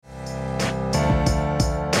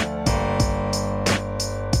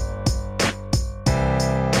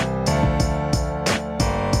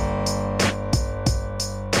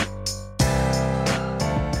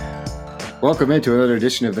Welcome into another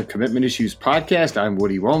edition of the Commitment Issues Podcast. I'm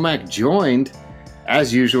Woody Womack, joined,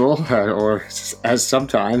 as usual, or as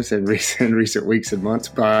sometimes in recent weeks and months,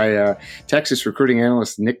 by Texas recruiting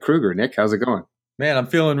analyst Nick Kruger. Nick, how's it going? Man, I'm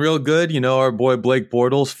feeling real good. You know, our boy Blake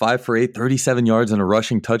Bortles, 5 for 8, 37 yards and a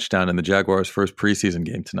rushing touchdown in the Jaguars' first preseason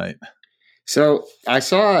game tonight. So I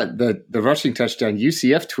saw the rushing touchdown.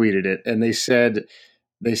 UCF tweeted it, and they said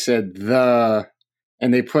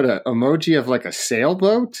and they put an emoji of like a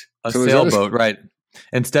sailboat. Sailboat, right.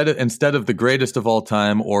 Instead of the greatest of all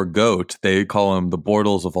time or GOAT, they call him the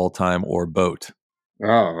Bortles of all time or BOAT.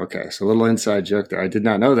 Oh, okay. So a little inside joke there. I did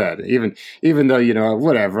not know that. Even though,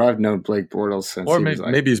 whatever. I've known Blake Bortles since. Or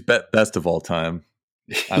maybe he's best of all time.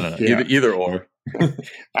 I don't know. Yeah. Either or.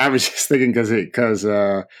 I was just thinking because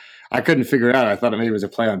I couldn't figure it out. I thought maybe it was a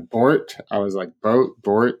play on Bort. I was like, boat,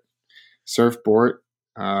 Bort, surf Bort.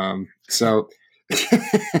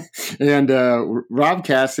 And Rob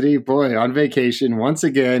Cassidy, boy, on vacation once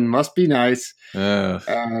again. Must be nice.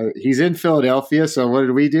 He's in Philadelphia. So what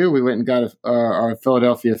did we do? We went and got our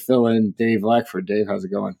Philadelphia fill-in, Dave Lackford. Dave, how's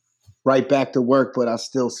it going? Right back to work, but I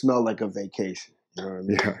still smell like a vacation. You know what I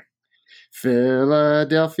mean? Yeah.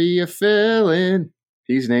 Philadelphia fill-in.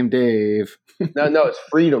 He's named Dave. No, it's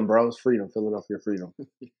Freedom, bro. It's Freedom. Philadelphia Freedom.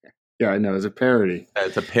 Yeah, I know. It's a parody.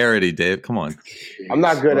 It's a parody, Dave. Come on. I'm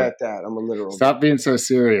not good at that. I'm a literal. Stop being so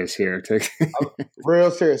serious here. I'm real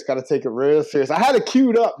serious. Got to take it real serious. I had it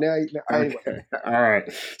queued up. Anyway. Okay. All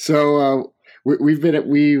right. So were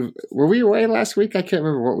we away last week? I can't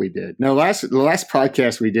remember what we did. No, the last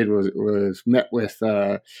podcast we did was met with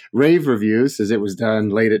rave reviews, as it was done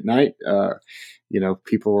late at night.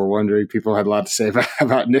 People were wondering. People had a lot to say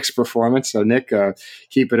about Nick's performance. So Nick,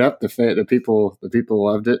 keep it up. The people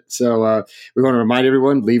loved it. So we want to remind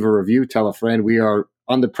everyone: leave a review, tell a friend. We are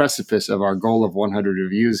on the precipice of our goal of 100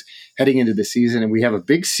 reviews heading into the season, and we have a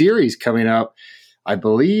big series coming up. I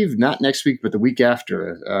believe not next week, but the week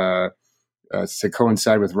after, to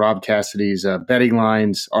coincide with Rob Cassidy's betting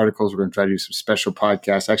lines articles. We're going to try to do some special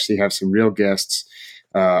podcasts. Actually, have some real guests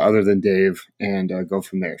other than Dave, and go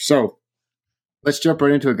from there. So. Let's jump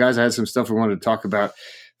right into it, guys. I had some stuff we wanted to talk about.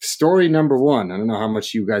 Story number one. I don't know how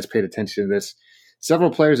much you guys paid attention to this. Several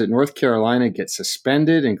players at North Carolina get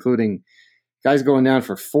suspended, including guys going down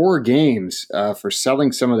for 4 games for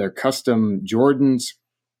selling some of their custom Jordans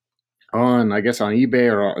on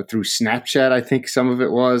eBay or through Snapchat, I think some of it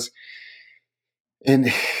was.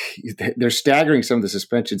 And they're staggering some of the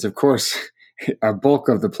suspensions. Of course, a bulk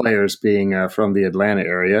of the players being from the Atlanta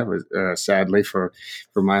area, sadly for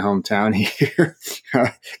my hometown here,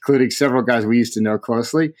 including several guys we used to know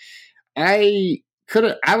closely. I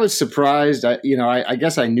was surprised. I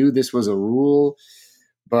guess I knew this was a rule,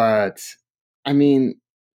 but I mean,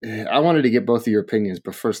 I wanted to get both of your opinions,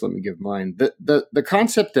 but first let me give mine. The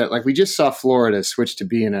concept that, like, we just saw Florida switch to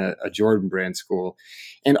being a Jordan brand school,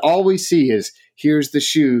 and all we see is, here's the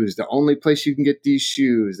shoes, the only place you can get these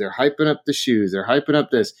shoes. They're hyping up the shoes. They're hyping up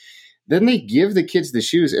this. Then they give the kids the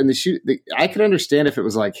shoes, and I could understand if it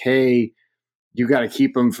was like, hey, you got to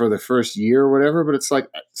keep them for the first year or whatever. But it's like,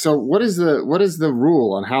 so what is the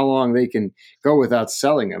rule on how long they can go without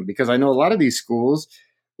selling them? Because I know a lot of these schools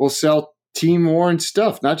will sell team worn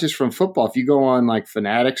stuff, not just from football. If you go on like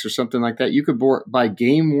Fanatics or something like that, you could buy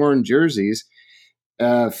game worn jerseys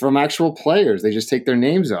from actual players. They just take their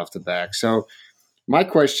names off the back. So my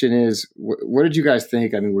question is, what did you guys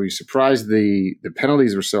think? I mean, were you surprised the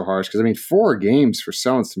penalties were so harsh? Because, I mean, 4 games for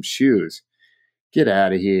selling some shoes. Get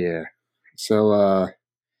out of here. So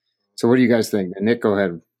what do you guys think? Nick, go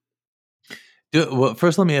ahead. Well,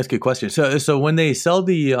 first, let me ask you a question. So when they sell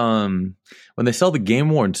the game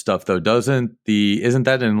worn stuff, though, isn't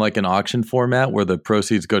that in like an auction format where the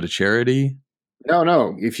proceeds go to charity?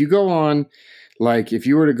 No. If you go on, like, if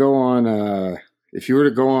you were to go on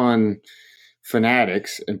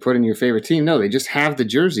Fanatics and put in your favorite team, no, they just have the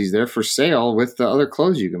jerseys there for sale with the other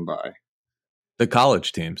clothes you can buy. The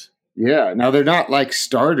college teams. Yeah. Now they're not like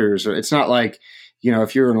starters, or it's not like,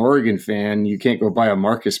 if you're an Oregon fan, you can't go buy a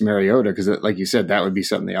Marcus Mariota because, like you said, that would be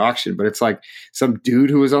something they auction. But it's like some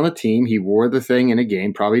dude who was on the team. He wore the thing in a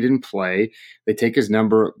game, probably didn't play. They take his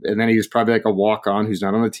number, and then he was probably like a walk-on who's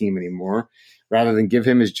not on the team anymore. Rather than give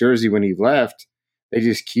him his jersey when he left, they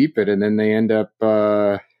just keep it, and then they end up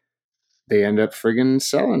friggin'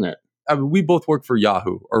 selling it. I mean, we both work for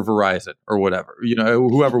Yahoo or Verizon or whatever,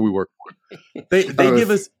 whoever we work for. They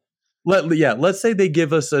give us, let's say they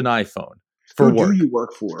give us an iPhone. For Who work. do you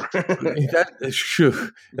work for?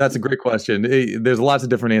 That's a great question. There's lots of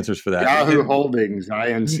different answers for that. Yahoo Holdings,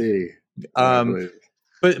 INC.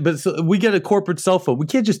 But so we get a corporate cell phone. We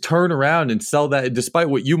can't just turn around and sell that, despite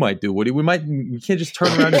what you might do, Woody. We can't just turn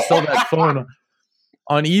around and sell that phone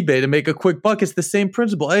on eBay to make a quick buck. It's the same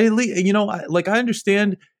principle. I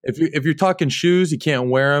understand if you're talking shoes, you can't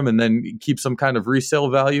wear them and then keep some kind of resale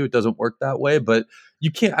value. It doesn't work that way, but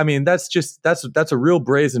you can't. I mean, that's a real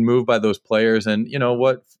brazen move by those players. And you know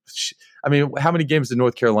what? I mean, how many games did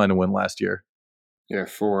North Carolina win last year? Yeah,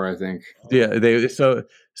 4, I think. Yeah,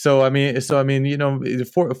 so I mean, you know,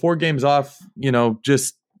 four games off. You know,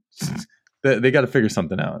 just they got to figure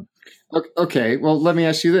something out. Okay, well, let me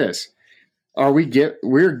ask you this.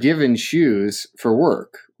 We're given shoes for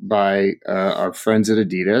work by our friends at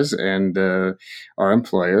Adidas and our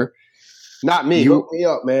employer. Not me. Hook me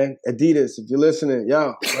up, man. Adidas, if you're listening,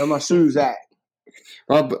 yo, where my shoes at?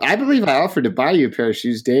 Well, I believe I offered to buy you a pair of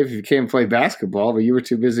shoes, Dave, if you came and play basketball, but you were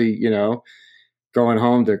too busy, you know, going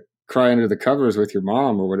home to cry under the covers with your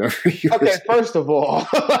mom or whatever. Okay, first of all,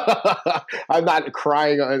 I'm not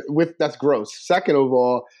crying that's gross. Second of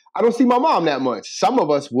all, I don't see my mom that much. Some of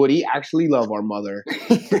us, Woody, actually love our mother.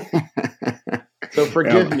 So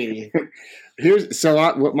forgive me.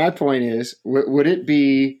 What my point is, would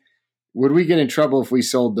we get in trouble if we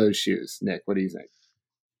sold those shoes? Nick, what do you think?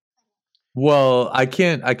 Well, I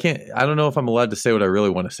don't know if I'm allowed to say what I really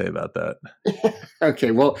want to say about that.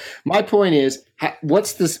 Okay. Well, my point is,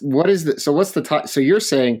 so you're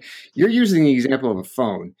saying, you're using the example of a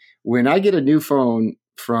phone. When I get a new phone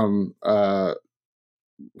from the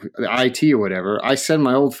IT or whatever, I send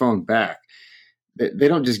my old phone back. They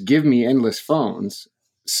don't just give me endless phones.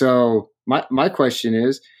 So my question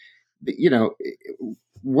is, you know,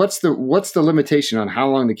 what's the limitation on how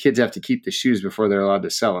long the kids have to keep the shoes before they're allowed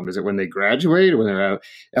to sell them? Is it when they graduate or when their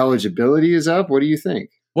eligibility is up? What do you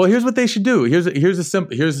think? Well, here's what they should do. Here's a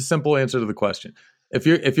simple answer to the question. If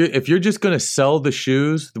you're just going to sell the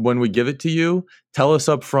shoes when we give it to you, tell us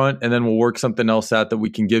up front, and then we'll work something else out that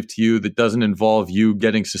we can give to you that doesn't involve you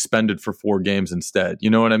getting suspended for 4 games instead.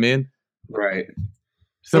 You know what I mean? Right.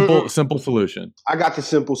 Simple solution. I got the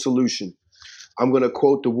simple solution. I'm going to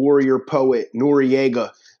quote the warrior poet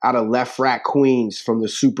Noriega out of Left Rack, Queens, from the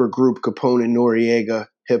super group Capone and Noriega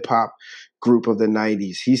hip hop group of the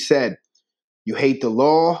 90s. He said, "You hate the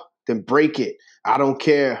law, then break it. I don't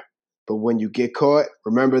care. But when you get caught,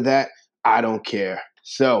 remember that I don't care."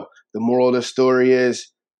 So the moral of the story is,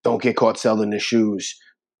 don't get caught selling the shoes.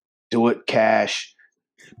 Do it cash.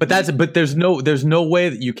 But there's no way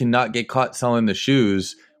that you cannot get caught selling the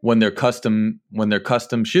shoes when they're custom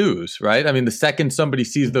shoes, right? I mean, the second somebody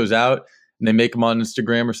sees those out and they make them on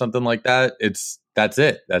Instagram or something like that, that's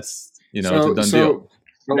it. That's, you know, it's a done deal.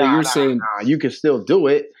 You're saying you can still do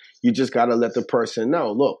it. You just got to let the person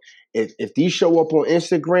know. Look, if these show up on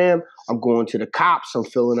Instagram, I'm going to the cops. I'm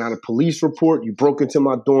filling out a police report. You broke into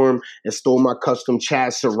my dorm and stole my custom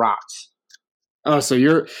Chaz Sirats. Oh,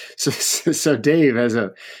 so so Dave, as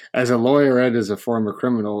a lawyer and as a former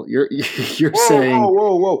criminal, you're saying,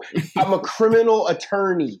 whoa! I'm a criminal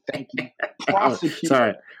attorney. Thank you, prosecutor.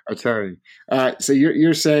 Sorry, attorney. So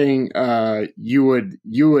you're saying you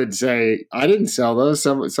would say, I didn't sell those.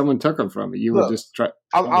 Someone took them from me. You would just try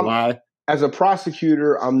to lie. As a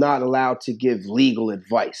prosecutor, I'm not allowed to give legal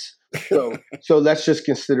advice. So let's just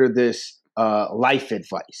consider this life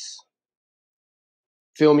advice.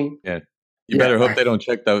 Feel me? Yeah. You better hope they don't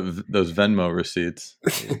check those Venmo receipts.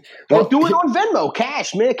 Well, do it on Venmo.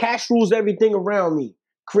 Cash, man. Cash rules everything around me.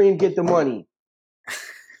 Cream, get the money.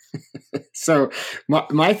 So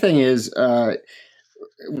my thing is,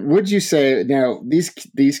 would you say now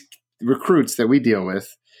these recruits that we deal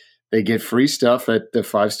with, they get free stuff at the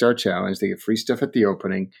 5-Star Challenge. They get free stuff at the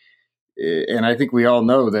opening. And I think we all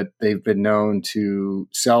know that they've been known to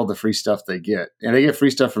sell the free stuff they get. And they get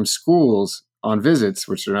free stuff from schools on visits,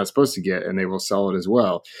 which they're not supposed to get, and they will sell it as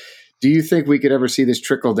well. Do you think we could ever see this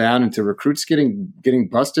trickle down into recruits getting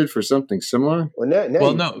busted for something similar?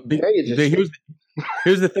 No.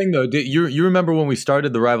 Here's the thing, though. You remember when we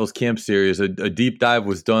started the Rivals Camp series, a deep dive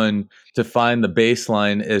was done to find the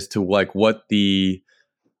baseline as to like what the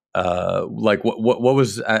what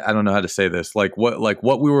was, I don't know how to say this, what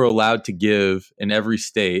we were allowed to give in every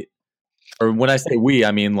state. Or when I say we,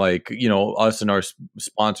 I mean us and our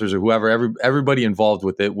sponsors or whoever, everybody involved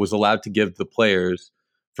with it was allowed to give the players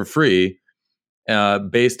for free,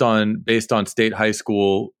 based on state high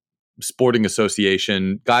school sporting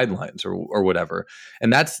association guidelines or whatever.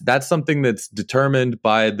 And that's something that's determined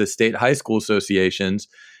by the state high school associations.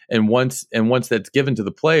 And once that's given to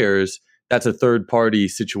the players, that's a third party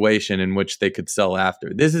situation in which they could sell after.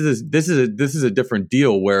 This is a different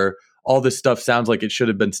deal where all this stuff sounds like it should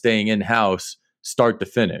have been staying in-house start to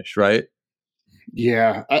finish, right?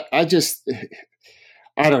 Yeah.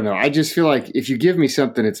 I don't know. I just feel like if you give me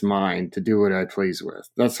something, it's mine to do what I please with.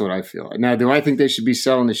 That's what I feel. Now, do I think they should be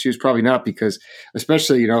selling the shoes? Probably not, because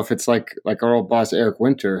especially, if it's like our old boss, Eric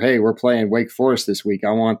Winter, hey, we're playing Wake Forest this week.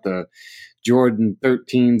 I want the Jordan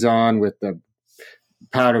 13s on with the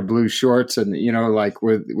powder blue shorts. And,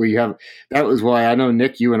 we have, that was why I know,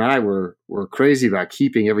 Nick, you and I were crazy about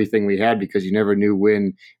keeping everything we had, because you never knew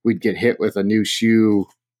when we'd get hit with a new shoe,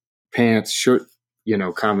 pants, shirt,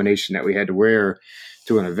 combination that we had to wear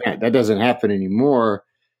to an event. That doesn't happen anymore.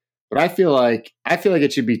 But I feel like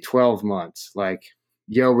it should be 12 months. Like,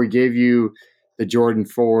 we gave you the Jordan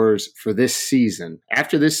 4s for this season.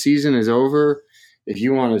 After this season is over, if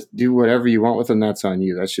you want to do whatever you want with them, that's on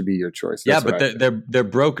you. That should be your choice. That's but they're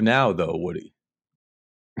broke now, though, Woody.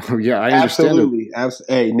 Yeah, I understand. Absolutely.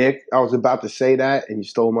 Hey, Nick, I was about to say that, and you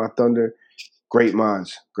stole my thunder. Great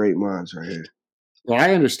minds right here. Well,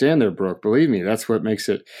 I understand they're broke. Believe me, that's what makes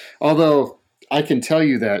it. Although I can tell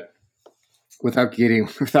you that without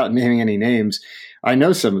naming any names, I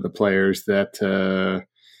know some of the players that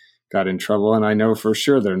got in trouble, and I know for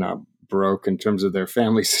sure they're not broke in terms of their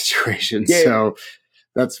family situation. Yeah. So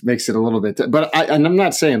that makes it a little bit. But I'm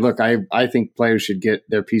not saying. Look, I think players should get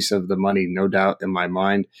their piece of the money, no doubt in my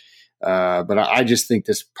mind. But I just think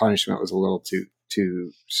this punishment was a little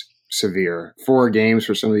too severe. 4 games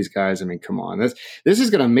for some of these guys. I mean, come on. This is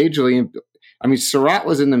going to majorly. I mean, Surratt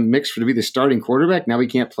was in the mix to be the starting quarterback. Now he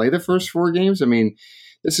can't play the first 4 games. I mean,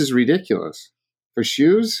 this is ridiculous. For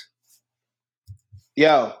shoes?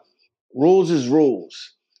 Yo, rules is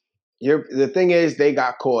rules. The thing is, they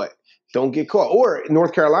got caught. Don't get caught. Or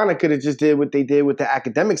North Carolina could have just did what they did with the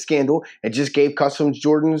academic scandal and just gave custom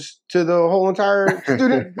Jordans to the whole entire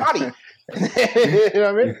student body. You know what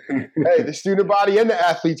I mean? Hey, the student body and the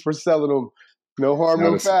athletes were selling them. No harm,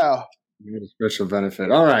 no foul. A special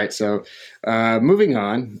benefit. All right, so moving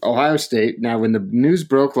on. Ohio State. Now, when the news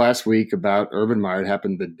broke last week about Urban Meyer, it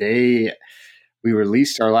happened the day we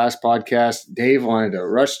released our last podcast. Dave wanted to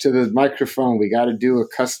rush to the microphone. We got to do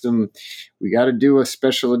a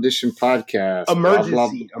special edition podcast.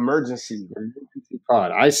 Emergency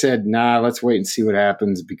pod. I said, nah, let's wait and see what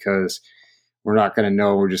happens, because we're not going to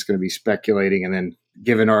know. We're just going to be speculating. And then,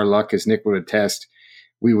 given our luck, as Nick would attest,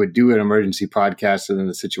 we would do an emergency podcast, and then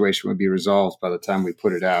the situation would be resolved by the time we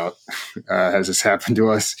put it out, as has happened to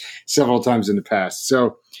us several times in the past.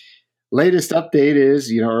 So, latest update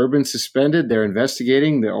is, Urban suspended. They're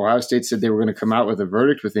investigating. The Ohio State said they were going to come out with a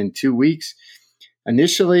verdict within 2 weeks.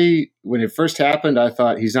 Initially, when it first happened, I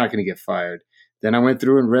thought he's not going to get fired. Then I went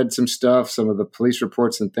through and read some stuff, some of the police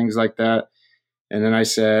reports and things like that. And then I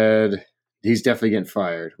said, he's definitely getting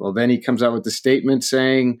fired. Well, then he comes out with the statement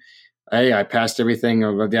saying, hey, I passed everything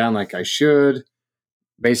down like I should.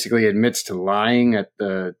 Basically admits to lying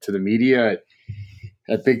to the media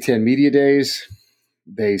at Big Ten Media Days.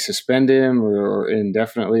 They suspend him or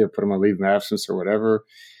indefinitely, or put him on leave of absence or whatever.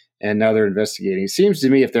 And now they're investigating. It seems to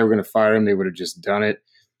me if they were going to fire him, they would have just done it.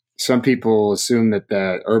 Some people assume that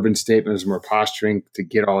the Urban statement is more posturing to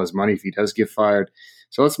get all his money if he does get fired.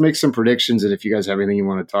 So let's make some predictions. And if you guys have anything you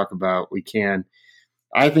want to talk about, we can.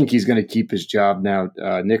 I think he's going to keep his job now.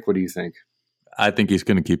 Nick, what do you think? I think he's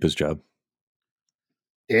going to keep his job.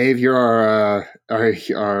 Dave, you're our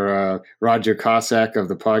Roger Cossack of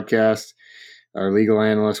the podcast, our legal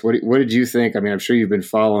analyst. What did you think? I mean, I'm sure you've been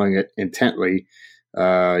following it intently.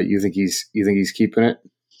 You think he's keeping it?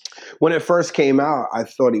 When it first came out, I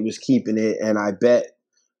thought he was keeping it, and I bet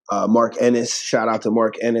Mark Ennis, shout out to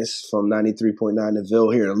Mark Ennis from 93.9 The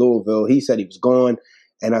Ville here in Louisville. He said he was gone,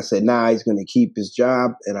 and I said, nah, he's going to keep his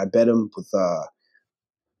job, and I bet him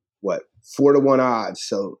with 4-1 odds.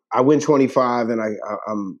 So I win 25, and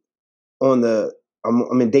I'm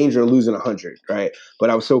in danger of losing 100, right? But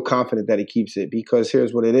I was so confident that he keeps it, because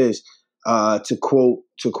here's what it is. To quote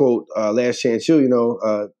Last Chance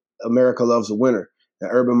U, America loves a winner. And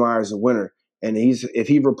Urban Meyer is a winner. And if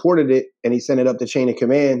he reported it and he sent it up the chain of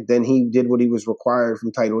command, then he did what he was required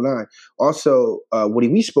from Title IX. Also, Woody,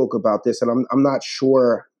 we spoke about this, and I'm not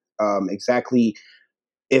sure exactly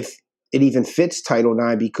if it even fits Title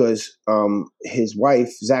IX, because his wife,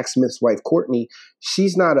 Zach Smith's wife, Courtney,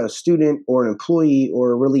 she's not a student or an employee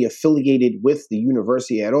or really affiliated with the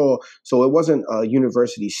university at all. So it wasn't a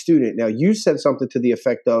university student. Now, you said something to the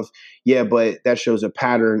effect of, yeah, but that shows a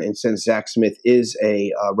pattern. And since Zach Smith is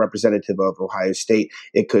a representative of Ohio State,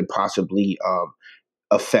 it could possibly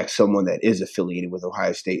affect someone that is affiliated with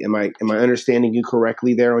Ohio State. Am I understanding you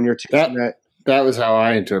correctly there on your take on that? That was how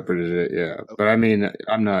I interpreted it, yeah. But I mean,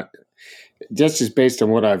 I'm not – that's just based on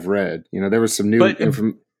what I've read. There was some new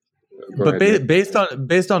information. But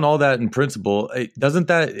based on all that in principle, doesn't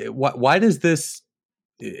that why does this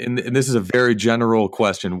and this is a very general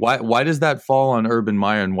question, why does that fall on Urban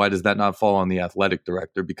Meyer and why does that not fall on the athletic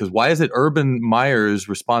director? Because why is it Urban Meyer's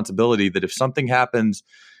responsibility that if something happens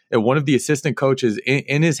at one of the assistant coaches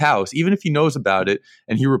in his house, even if he knows about it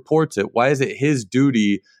and he reports it, why is it his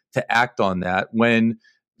duty to act on that when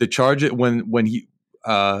the charge when he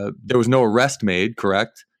there was no arrest made,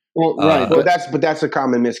 correct? Well, right, but that's a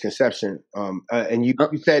common misconception. And you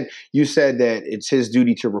said that it's his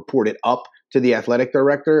duty to report it up to the athletic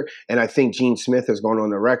director, and I think Gene Smith has gone on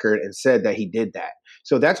the record and said that he did that.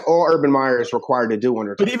 So that's all Urban Meyer is required to do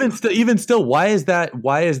under. But even still, why is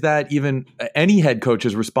that even any head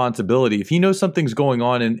coach's responsibility? If he knows something's going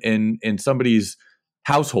on in somebody's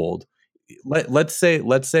household, let's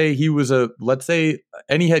say he was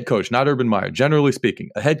any head coach, not Urban Meyer, generally speaking,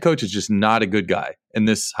 a head coach is just not a good guy in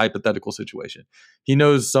this hypothetical situation. He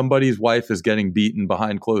knows somebody's wife is getting beaten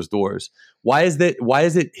behind closed doors. Why is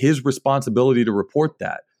it his responsibility to report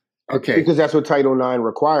that? Okay. Because that's what Title IX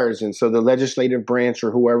requires. And so the legislative branch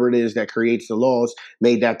or whoever it is that creates the laws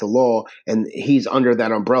made that the law, and he's under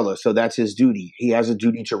that umbrella. So that's his duty. He has a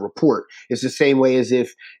duty to report. It's the same way as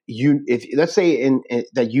if let's say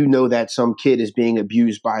that you know that some kid is being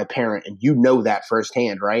abused by a parent and you know that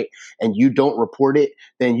firsthand, right? And you don't report it,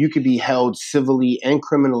 then you could be held civilly and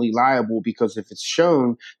criminally liable, because if it's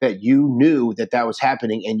shown that you knew that was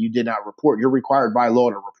happening and you did not report, you're required by law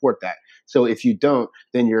to report that. So if you don't,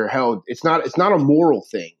 then you're held. It's not a moral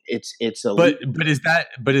thing. It's a. But is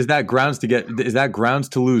that grounds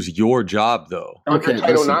to lose your job though? Okay,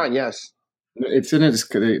 Title IX, yes. It's in its.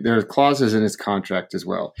 There are clauses in its contract as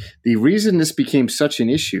well. The reason this became such an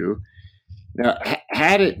issue, now,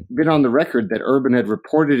 had it been on the record that Urban had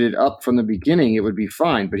reported it up from the beginning, it would be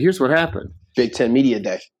fine. But here's what happened: Big Ten Media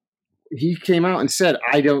Day. He came out and said,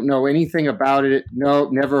 "I don't know anything about it. No,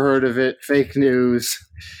 never heard of it. Fake news."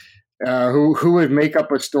 Who would make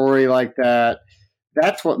up a story like that?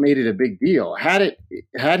 That's what made it a big deal. Had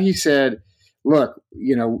he said, "Look,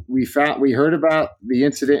 we heard about the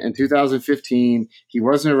incident in 2015. He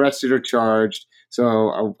wasn't arrested or charged,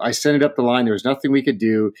 so I sent it up the line. There was nothing we could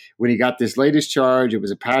do. When he got this latest charge, it was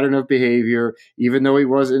a pattern of behavior, even though he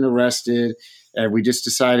wasn't arrested, and we just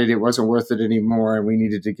decided it wasn't worth it anymore, and we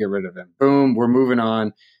needed to get rid of him. Boom, we're moving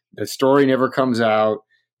on. The story never comes out."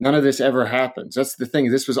 None of this ever happens. That's the thing.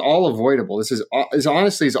 This was all avoidable. This is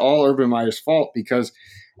honestly all Urban Meyer's fault, because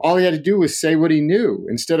all he had to do was say what he knew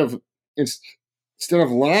instead of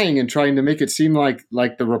lying and trying to make it seem like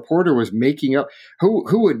the reporter was making up. Who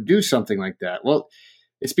would do something like that? Well,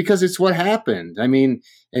 it's because it's what happened. I mean,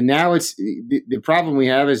 and now it's the problem we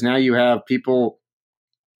have is now you have people,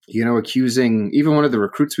 accusing. Even one of the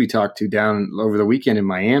recruits we talked to down over the weekend in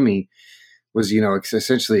Miami was,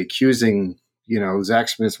 essentially accusing Zach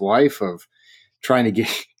Smith's wife of trying to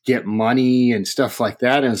get money and stuff like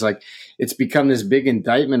that. And it's become this big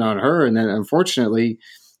indictment on her. And then unfortunately,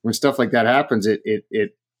 when stuff like that happens,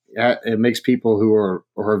 it makes people who are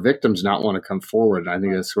her victims not want to come forward. And I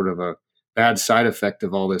think that's sort of a bad side effect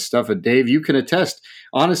of all this stuff. And Dave, you can attest,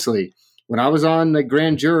 honestly, when I was on the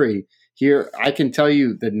grand jury here, I can tell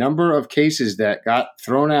you the number of cases that got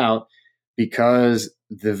thrown out because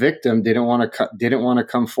the victim didn't want to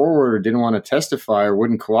come forward or didn't want to testify or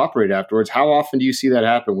wouldn't cooperate afterwards. How often do you see that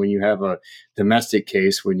happen when you have a domestic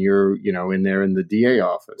case, when you're, in there in the DA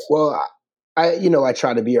office? Well, I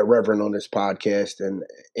try to be irreverent on this podcast and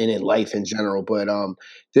in life in general, but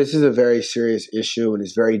this is a very serious issue and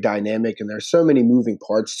it's very dynamic, and there's so many moving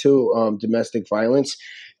parts to domestic violence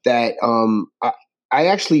that I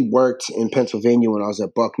actually worked in Pennsylvania when I was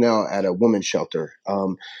at Bucknell at a women's shelter,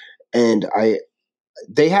 and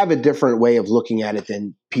they have a different way of looking at it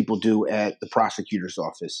than people do at the prosecutor's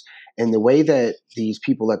office. And the way that these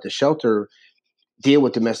people at the shelter deal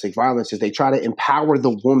with domestic violence is they try to empower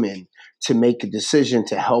the woman to make a decision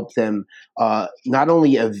to help them not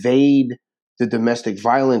only evade the domestic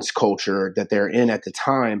violence culture that they're in at the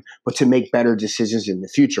time, but to make better decisions in the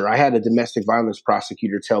future. I had a domestic violence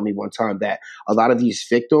prosecutor tell me one time that a lot of these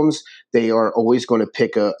victims, they are always going to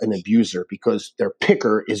pick an abuser because their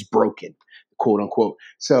picker is broken, quote unquote.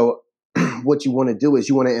 So what you want to do is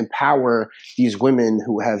you want to empower these women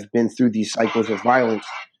who have been through these cycles of violence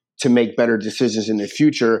to make better decisions in the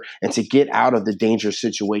future and to get out of the dangerous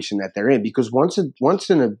situation that they're in. Because once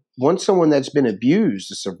someone that's been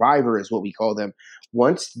abused, a survivor is what we call them,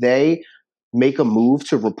 once they make a move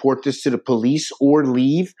to report this to the police or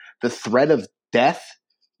leave, the threat of death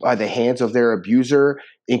by the hands of their abuser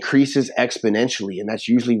increases exponentially. And that's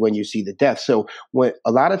usually when you see the death. So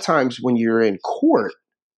a lot of times when you're in court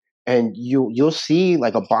and you'll see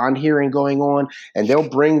like a bond hearing going on, and they'll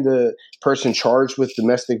bring the person charged with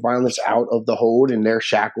domestic violence out of the hold, and they're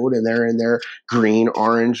shackled and they're in their green,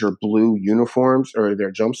 orange, or blue uniforms or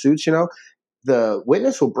their jumpsuits, the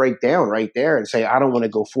witness will break down right there and say, I don't want to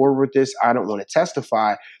go forward with this. I don't want to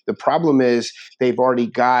testify. The problem is they've already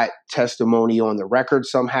got testimony on the record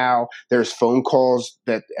somehow. There's phone calls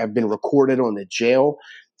that have been recorded on the jail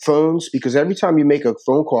phones, because every time you make a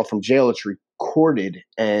phone call from jail, it's recorded,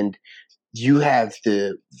 and you have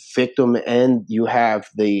the victim and you have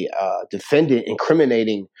the defendant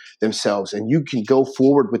incriminating themselves, and you can go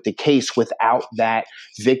forward with the case without that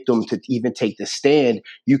victim to even take the stand.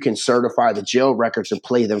 You can certify the jail records and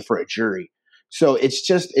play them for a jury. So it's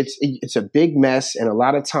a big mess, and a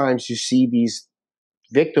lot of times you see these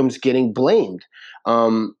victims getting blamed.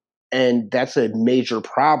 And that's a major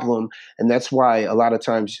problem, and that's why a lot of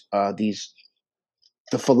times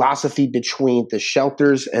the philosophy between the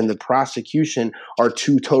shelters and the prosecution are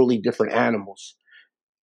two totally different animals.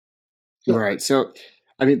 Right. So,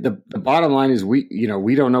 I mean, the bottom line is we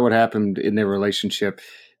don't know what happened in their relationship.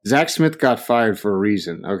 Zach Smith got fired for a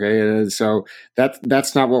reason. Okay. And so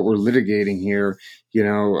that's not what we're litigating here,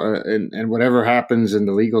 and whatever happens in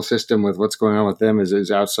the legal system with what's going on with them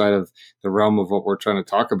is outside of the realm of what we're trying to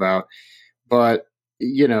talk about. But,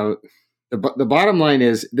 the bottom line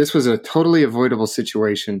is this was a totally avoidable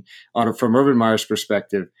situation from Urban Meyer's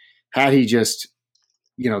perspective, had he just,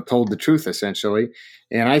 told the truth essentially.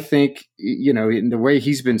 And I think, in the way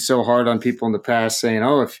he's been so hard on people in the past saying,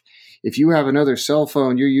 oh, if you have another cell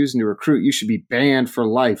phone you're using to recruit, you should be banned for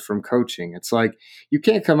life from coaching. It's like, you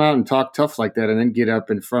can't come out and talk tough like that and then get up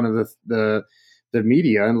in front of the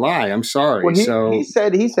media and lie. I'm sorry. Well, he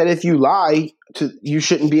said if you lie, you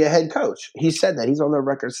shouldn't be a head coach. He said that. He's on the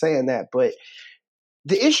record saying that. But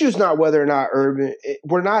the issue is not whether or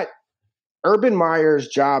not Urban Meyer's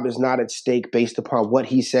job is not at stake based upon what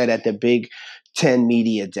he said at the Big Ten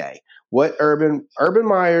Media Day. What Urban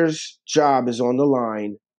Meyer's job is on the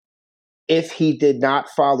line if he did not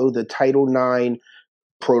follow the Title IX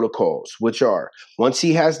protocols, which are, once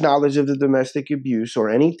he has knowledge of the domestic abuse or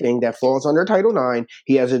anything that falls under Title IX,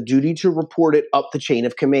 he has a duty to report it up the chain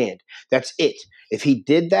of command. That's it. If he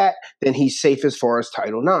did that, then he's safe as far as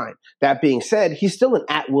Title IX. That being said, he's still an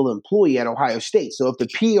at-will employee at Ohio State. So if the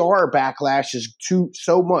PR backlash is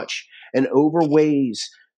so much and overweighs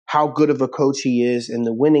how good of a coach he is and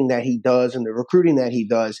the winning that he does and the recruiting that he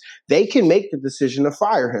does, they can make the decision to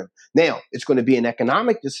fire him. Now, it's going to be an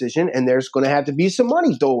economic decision, and there's going to have to be some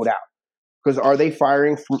money doled out. Because are they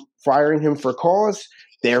firing him for cause?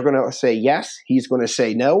 They're going to say yes. He's going to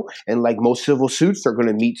say no. And like most civil suits, they're going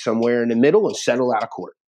to meet somewhere in the middle and settle out of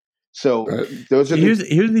court. So those are here's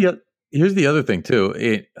the other thing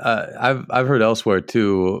too. I've heard elsewhere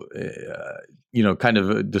too. Kind of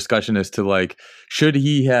a discussion as to like, should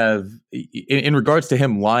he have, in regards to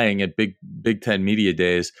him lying at Big Ten Media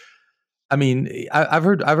Days. I mean, I've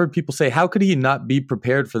heard people say, how could he not be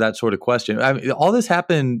prepared for that sort of question? I mean, all this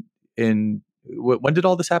happened when did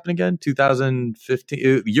all this happen again?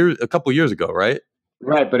 2015, a couple years ago, right?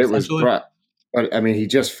 Right, but it was. But I mean, he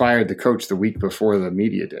just fired the coach the week before the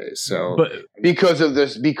media days. So, but because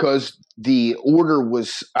the order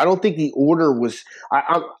was, I don't think the order was.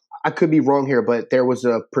 I could be wrong here, but there was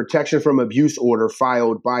a protection from abuse order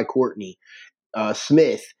filed by Courtney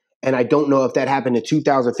Smith, and I don't know if that happened in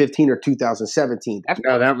 2015 or 2017.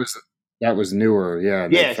 That was newer. Yeah.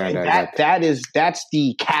 That's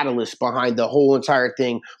the catalyst behind the whole entire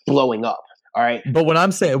thing blowing up. All right. But what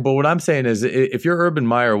I'm saying is, if you're Urban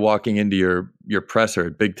Meyer walking into your presser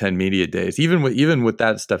at Big Ten Media Days, even with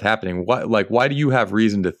that stuff happening, why do you have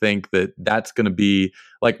reason to think that that's going to be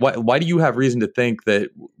like? Why do you have reason to think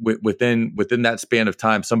that within that span of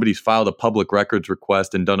time, somebody's filed a public records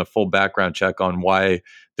request and done a full background check on why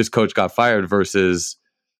this coach got fired versus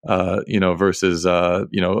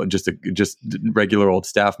just regular old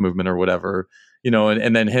staff movement or whatever?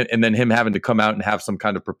 And then him having to come out and have some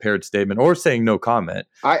kind of prepared statement or saying no comment.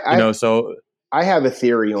 So I have a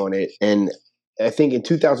theory on it, and I think in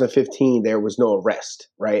 2015 there was no arrest,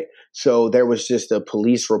 right? So there was just a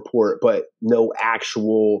police report, but no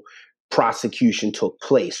actual prosecution took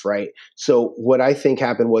place, right? So what I think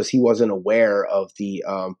happened was he wasn't aware of the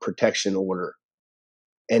protection order.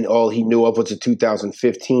 And all he knew of was a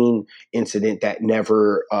 2015 incident that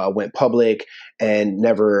never went public and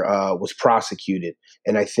never was prosecuted.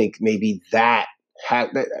 And I think maybe that's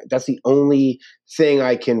the only thing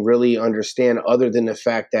I can really understand, other than the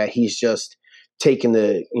fact that he's just taken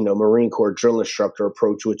the Marine Corps drill instructor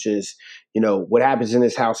approach, which is, what happens in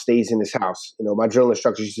this house stays in this house. My drill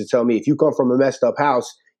instructors used to tell me, if you come from a messed up house,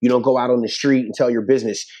 You don't go out on the street and tell your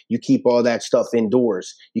business. You keep all that stuff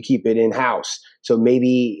indoors. You keep it in-house. So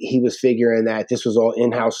maybe he was figuring that this was all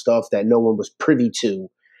in-house stuff that no one was privy to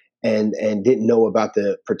and didn't know about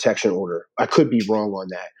the protection order. I could be wrong on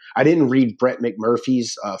that. I didn't read Brett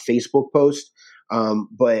McMurphy's Facebook post,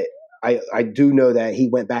 but I do know that he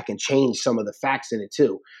went back and changed some of the facts in it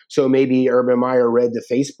too. So maybe Urban Meyer read the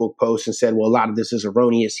Facebook post and said, well, a lot of this is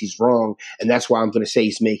erroneous. He's wrong. And that's why I'm going to say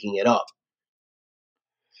he's making it up.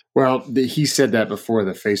 Well, he said that before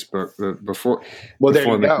the Facebook, before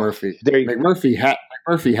McMurphy.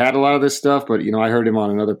 McMurphy had a lot of this stuff, but, I heard him on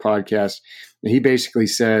another podcast, and he basically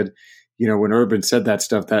said, when Urban said that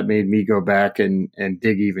stuff, that made me go back and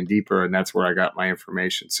dig even deeper, and that's where I got my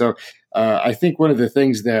information. So I think one of the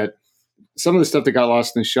things that some of the stuff that got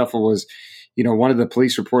lost in the shuffle was, one of the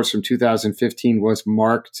police reports from 2015 was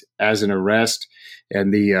marked as an arrest,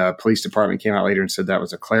 and the police department came out later and said that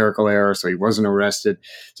was a clerical error, so he wasn't arrested.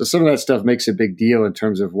 So some of that stuff makes a big deal in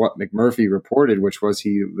terms of what McMurphy reported, which was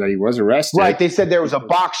that he was arrested. Right. They said there was a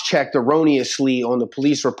box checked erroneously on the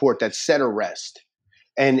police report that said arrest.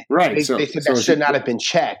 And right. they said that should not have been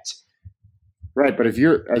checked. Right. But if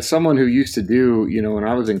you're as someone who used to do, when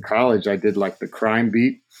I was in college, I did like the crime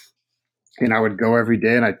beat. And I would go every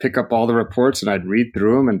day and I'd pick up all the reports and I'd read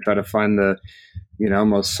through them and try to find the,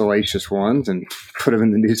 most salacious ones and put them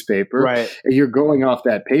in the newspaper. Right. And you're going off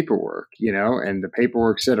that paperwork, and the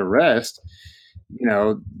paperwork said arrest,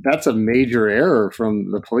 that's a major error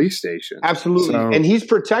from the police station. Absolutely. So, and he's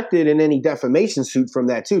protected in any defamation suit from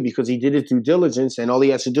that too, because he did his due diligence and all he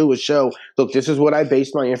has to do is show, look, this is what I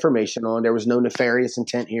based my information on. There was no nefarious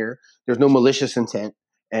intent here. There's no malicious intent.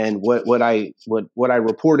 And what I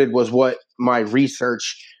reported was what my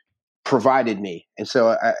research provided me. And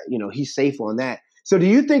so, he's safe on that. So do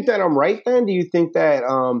you think that I'm right then? Do you think that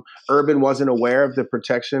Urban wasn't aware of the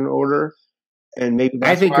protection order? And maybe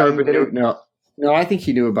that's I think Urban knew. No, I think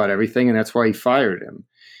he knew about everything, and that's why he fired him.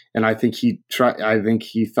 And I think he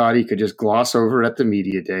thought he could just gloss over it at the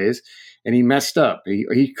media days, and he messed up.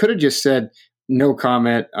 He could have just said, no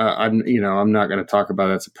comment. I'm not going to talk about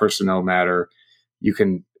it. That's a personnel matter. You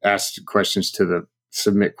can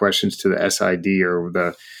submit questions to the SID or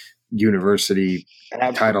the university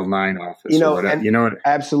Title IX office.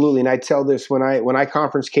 Absolutely. And I tell this when I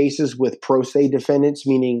conference cases with pro se defendants,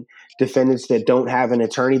 meaning defendants that don't have an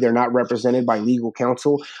attorney, they're not represented by legal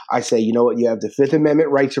counsel. I say, you have the Fifth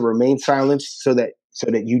Amendment right to remain silent so that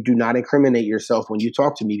you do not incriminate yourself when you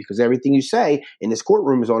talk to me, because everything you say in this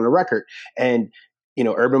courtroom is on the record. And,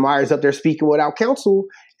 Urban Meyer's up there speaking without counsel,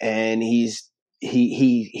 and he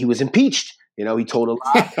was impeached. He told a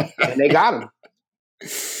lie and they got him.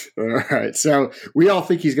 All right. So we all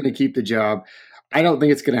think he's going to keep the job. I don't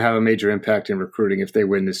think it's going to have a major impact in recruiting. If they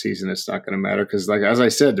win this season, it's not going to matter because, as I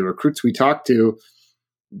said, the recruits we talked to,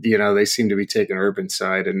 they seem to be taking Urban's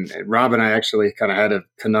side. And Rob and I actually kind of had a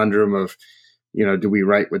conundrum of, do we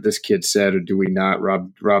write what this kid said or do we not?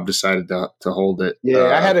 Rob decided to hold it. Yeah,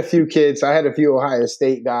 I had a few kids. I had a few Ohio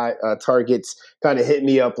State targets kind of hit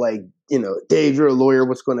me up like, Dave, you're a lawyer.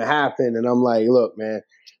 What's going to happen? And I'm like, look, man,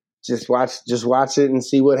 just watch it and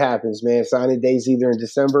see what happens, man. Signing day's either in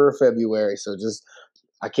December or February. So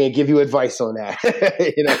I can't give you advice on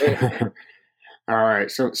that. All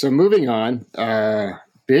right. So moving on,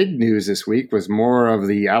 big news this week was more of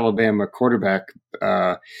the Alabama quarterback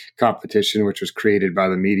competition, which was created by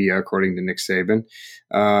the media, according to Nick Saban.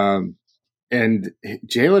 And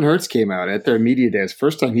Jalen Hurts came out at their media days.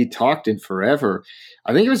 First time he talked in forever.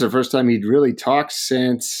 I think it was the first time he'd really talked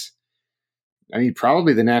since,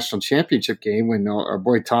 probably the national championship game when our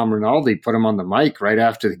boy Tom Rinaldi put him on the mic right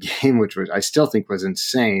after the game, which I still think was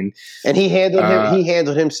insane. And he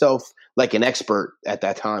handled himself like an expert at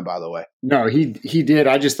that time, by the way. No, he did.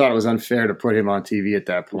 I just thought it was unfair to put him on TV at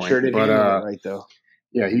that point. Sure did. But right though.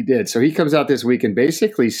 Yeah, he did. So he comes out this week and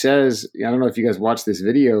basically says, I don't know if you guys watched this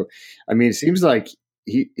video. It seems like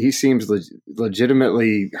he seems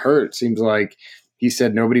legitimately hurt. Seems like he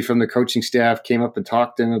said nobody from the coaching staff came up and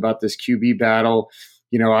talked to him about this QB battle.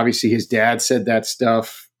 Obviously his dad said that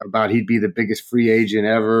stuff about he'd be the biggest free agent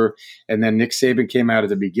ever. And then Nick Saban came out at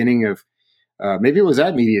the beginning of, maybe it was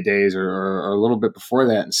at media days or a little bit before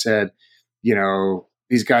that and said,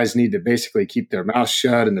 these guys need to basically keep their mouth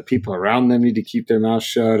shut and the people around them need to keep their mouth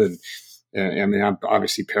shut. And I'm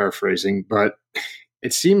obviously paraphrasing, but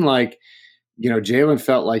it seemed like, Jalen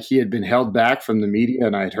felt like he had been held back from the media.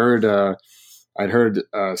 And I'd heard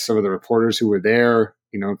some of the reporters who were there,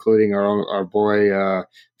 including our boy,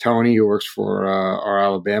 Tony, who works for our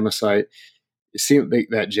Alabama site. It seemed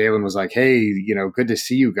that Jalen was like, hey, good to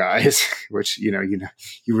see you guys, which, you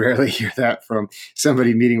rarely hear that from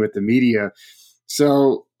somebody meeting with the media.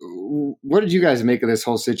 So what did you guys make of this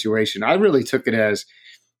whole situation? I really took it as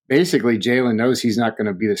basically Jalen knows he's not going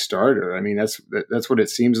to be the starter. I mean, that's what it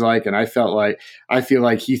seems like. And I feel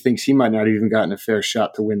like he thinks he might not have even gotten a fair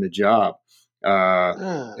shot to win the job.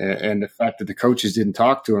 And the fact that the coaches didn't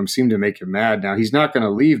talk to him seemed to make him mad. Now he's not going to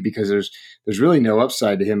leave because there's really no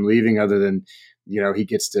upside to him leaving other than, he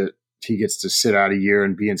gets to sit out a year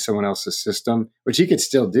and be in someone else's system, which he could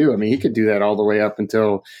still do. I mean, he could do that all the way up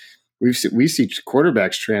until we see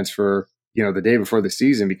quarterbacks transfer, the day before the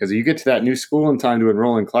season, because you get to that new school in time to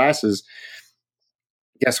enroll in classes.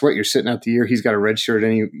 Guess what? You're sitting out the year. He's got a red shirt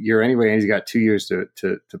any year anyway, and he's got 2 years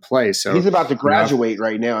to play. So he's about to graduate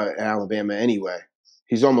right now at Alabama anyway.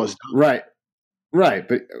 He's almost done. Right.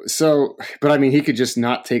 But I mean, he could just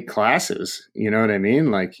not take classes, you know what I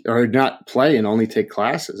mean? Like, or not play and only take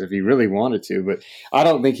classes if he really wanted to. But I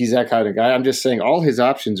don't think he's that kind of guy. I'm just saying all his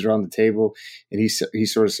options are on the table, and he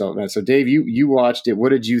sort of self that. So Dave, you watched it. What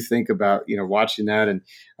did you think about, watching that? And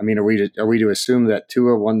I mean, are we to assume that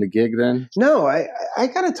Tua won the gig then? No, I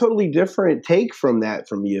got a totally different take from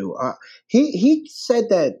you. He said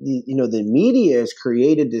that, the media has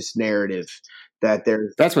created this narrative that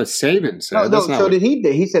there's. That's what Saban said. No, so did he?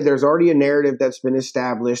 He said there's already a narrative that's been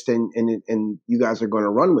established, and you guys are going to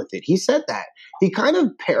run with it. He said that. He kind of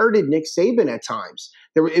parroted Nick Saban at times.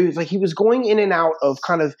 It was like he was going in and out of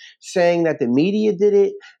kind of saying that the media did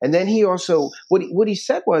it, and then he also what he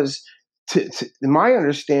said was. My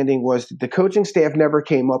understanding was that the coaching staff never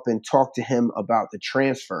came up and talked to him about the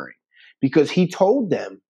transferring, because he told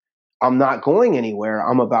them, I'm not going anywhere.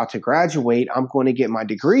 I'm about to graduate. I'm going to get my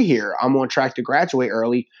degree here. I'm on track to graduate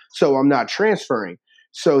early, so I'm not transferring.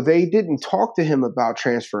 So they didn't talk to him about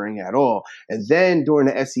transferring at all. And then during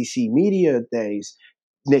the SEC media days,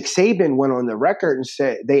 Nick Saban went on the record and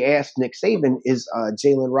said, they asked Nick Saban, is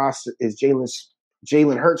Jalen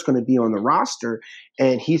Hurts going to be on the roster?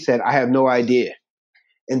 And he said, I have no idea.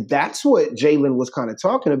 And that's what Jalen was kind of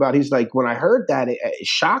talking about. He's like, when I heard that, it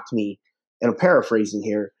shocked me. And I'm paraphrasing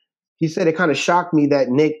here. He said, it kind of shocked me that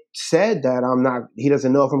Nick said that he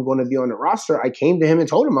doesn't know if I'm going to be on the roster. I came to him and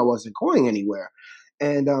told him I wasn't going anywhere.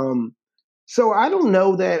 And so I don't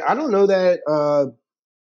know that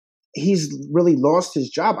he's really lost his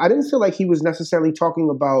job. I didn't feel like he was necessarily talking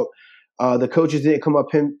about the coaches didn't come up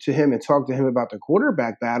to him and talk to him about the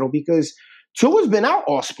quarterback battle, because Tua's been out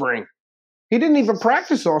all spring. He didn't even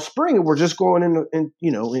practice all spring, and we're just going in.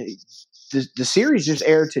 The series just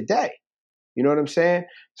aired today. You know what I'm saying?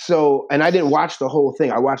 So, and I didn't watch the whole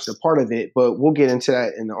thing. I watched a part of it, but we'll get into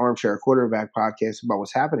that in the Armchair Quarterback podcast about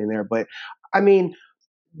what's happening there. But I mean,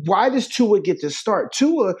 why does Tua get to start?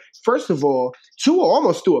 First of all, Tua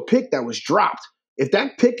almost threw a pick that was dropped. If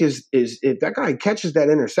that pick if that guy catches that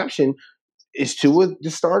interception, is Tua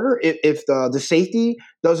the starter? If the safety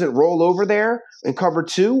doesn't roll over there in cover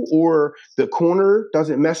 2, or the corner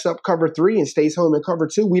doesn't mess up cover 3 and stays home in cover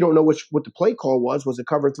 2, we don't know what the play call was. Was it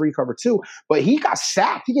cover 3, cover 2? But he got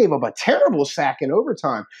sacked. He gave up a terrible sack in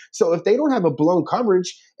overtime. So if they don't have a blown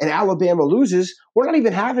coverage and Alabama loses, we're not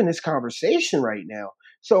even having this conversation right now.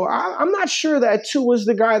 So I'm not sure that Tua's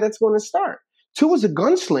the guy that's going to start. Tua's a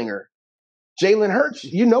gunslinger. Jalen Hurts,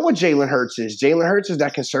 you know what Jalen Hurts is. Jalen Hurts is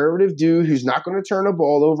that conservative dude who's not going to turn the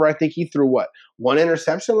ball over. I think he threw, one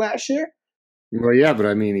interception last year? Well, yeah, but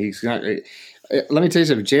I mean, he's not. Let me tell you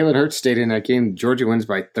something. Jalen Hurts stayed in that game. Georgia wins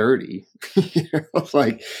by 30.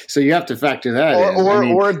 So you have to factor that in.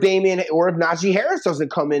 Or if Najee Harris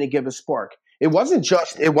doesn't come in and give a spark. It wasn't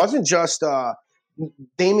just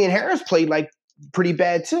Damian Harris played pretty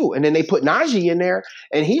bad too. And then they put Najee in there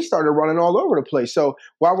and he started running all over the place. So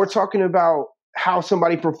while we're talking about how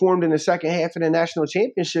somebody performed in the second half of the national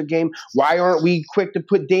championship game, why aren't we quick to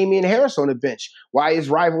put Damian Harris on the bench? Why is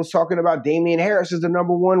Rivals talking about Damian Harris as the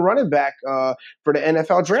number 1 running back for the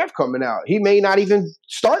NFL draft coming out? He may not even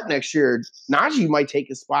start next year. Najee might take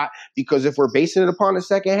his spot, because if we're basing it upon the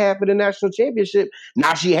second half of the national championship,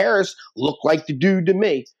 Najee Harris looked like the dude to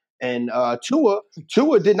me. And Tua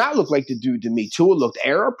did not look like the dude to me. Tua looked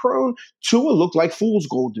error prone. Tua looked like fool's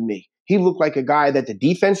gold to me. He looked like a guy that the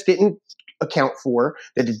defense didn't account for,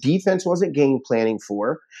 that the defense wasn't game planning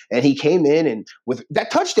for. And he came in, and with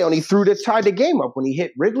that touchdown he threw that tied the game up when he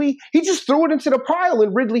hit Ridley. He just threw it into the pile,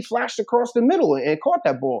 and Ridley flashed across the middle and caught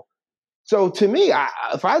that ball. So to me,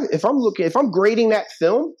 if I'm grading that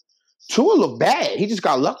film, Tua looked bad. He just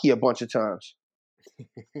got lucky a bunch of times.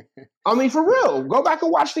 I mean, for real, go back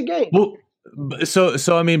and watch the game. Well,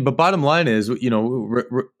 so I mean, but bottom line is,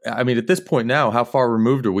 I mean, at this point now, how far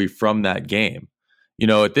removed are we from that game?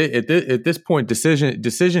 at this point,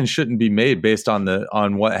 decisions shouldn't be made based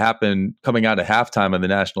on what happened coming out of halftime of the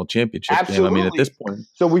national championship game. I mean, at this point,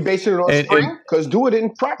 so we base it on spring because Dua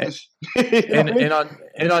didn't practice.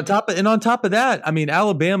 And on top of that, I mean,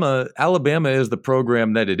 Alabama is the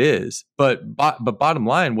program that it is. But bottom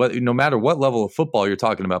line, no matter what level of football you're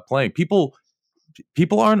talking about playing, people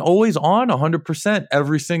aren't always on 100%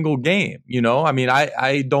 every single game. I mean,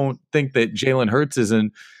 I don't think that Jalen Hurts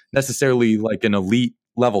isn't necessarily like an elite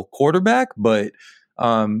level quarterback, but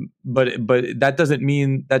that doesn't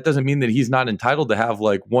mean that he's not entitled to have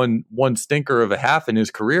like one stinker of a half in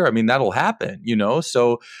his career. I mean, that'll happen,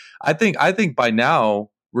 So I think by now,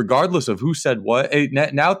 regardless of who said what,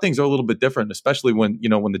 now things are a little bit different, especially when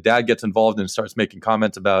the dad gets involved and starts making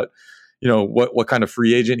comments about, what kind of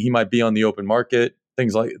free agent he might be on the open market,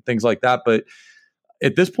 things like that. But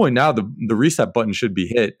at this point now, the reset button should be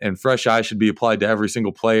hit and fresh eyes should be applied to every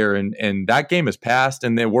single player. And that game is passed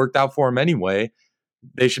and it worked out for him anyway.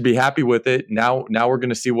 They should be happy with it. Now we're going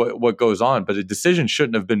to see what goes on. But a decision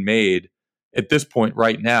shouldn't have been made at this point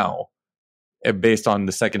right now based on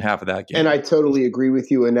the second half of that game. And I totally agree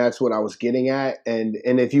with you. And that's what I was getting at. And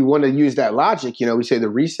if you want to use that logic, we say the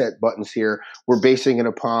reset buttons here, we're basing it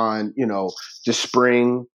upon, the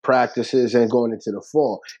spring practices and going into the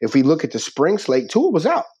fall. If we look at the spring slate, Tua was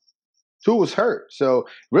out. Tua was hurt. So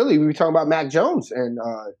really we were talking about Mac Jones and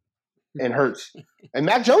Hurts. And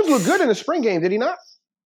Mac Jones looked good in the spring game, did he not?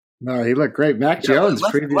 No, he looked great. Mac Jones.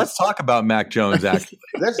 Let's talk about Mac Jones, actually.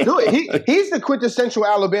 Let's do it. He's the quintessential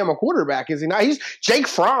Alabama quarterback, is he not? He's Jake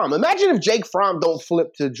Fromm. Imagine if Jake Fromm don't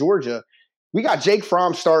flip to Georgia. We got Jake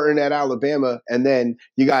Fromm starting at Alabama, and then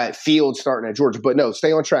you got Fields starting at Georgia. But no,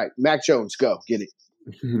 stay on track. Mac Jones, go. Get it.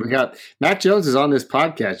 We got Mac Jones is on this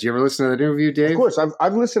podcast. You ever listen to that interview, Dave? Of course.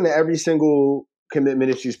 I've listened to every single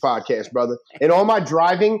Commitment Issues podcast, brother. And all my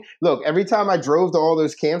driving, look, every time I drove to all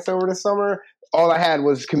those camps over the summer, all I had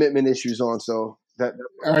was Commitment Issues on. So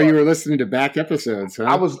you were listening to back episodes,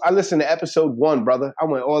 huh? I listened to episode 1, brother. I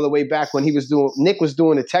went all the way back when Nick was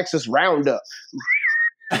doing the Texas Roundup.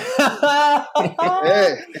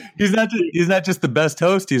 Yeah. He's not just the best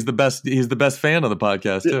host, he's the best fan of the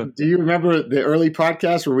podcast too. Do you remember the early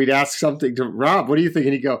podcast where we'd ask something to Rob, what do you think?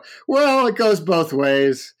 And he'd go, well, it goes both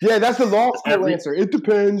ways. Yeah, that's the law school answer. It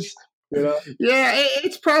depends. Yeah,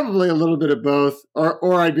 it's probably a little bit of both.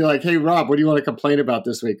 Or I'd be like, hey, Rob, what do you want to complain about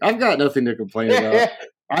this week? I've got nothing to complain about.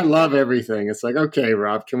 I love everything. It's like, okay,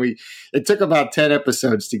 Rob, it took about 10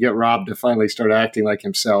 episodes to get Rob to finally start acting like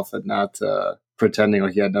himself and not pretending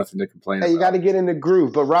like he had nothing to complain about. You got to get in the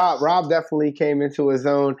groove. But Rob definitely came into his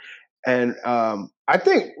own. And I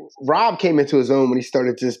think Rob came into his own when he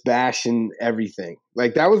started just bashing everything.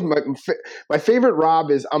 Like that was my favorite Rob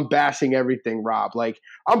is I'm bashing everything, Rob. Like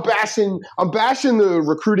I'm bashing the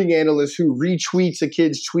recruiting analyst who retweets a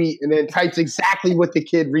kid's tweet and then types exactly what the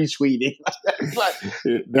kid retweeted.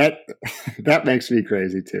 That makes me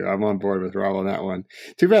crazy too. I'm on board with Rob on that one.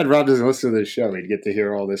 Too bad Rob doesn't listen to the show. He'd get to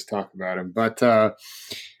hear all this talk about him. But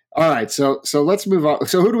all right, so let's move on.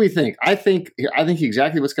 So who do we think? I think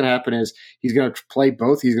exactly what's going to happen is he's going to play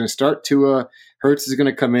both. He's going to start Tua. Hurts is going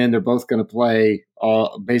to come in. They're both going to play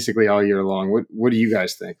basically all year long. What do you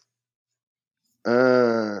guys think?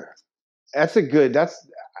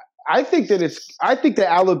 I think that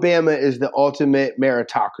Alabama is the ultimate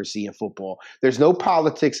meritocracy in football. There's no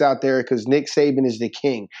politics out there because Nick Saban is the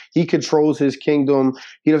king. He controls his kingdom.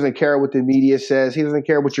 He doesn't care what the media says. He doesn't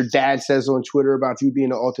care what your dad says on Twitter about you being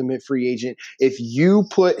the ultimate free agent. If you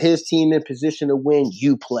put his team in position to win,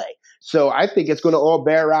 you play. So I think it's going to all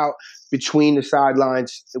bear out between the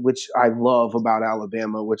sidelines, which I love about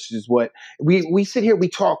Alabama, which is what we sit here, we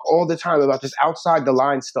talk all the time about this outside the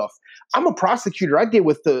line stuff. I'm a prosecutor. I deal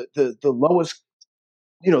with the lowest,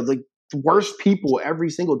 the worst people every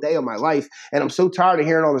single day of my life. And I'm so tired of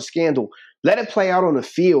hearing all the scandal. Let it play out on the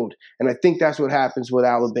field. And I think that's what happens with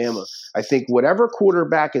Alabama. I think whatever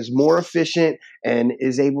quarterback is more efficient and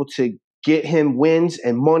is able to get him wins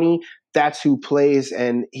and money, that's who plays.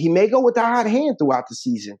 And he may go with the hot hand throughout the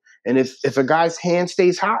season. And if a guy's hand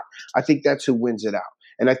stays hot, I think that's who wins it out.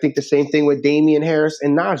 And I think the same thing with Damian Harris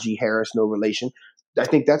and Najee Harris, no relation. I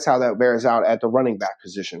think that's how that bears out at the running back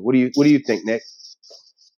position. What do you think, Nick?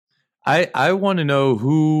 I want to know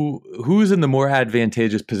who's in the more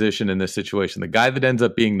advantageous position in this situation, the guy that ends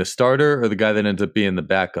up being the starter or the guy that ends up being the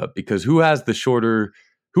backup, because who would have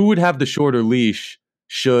the shorter leash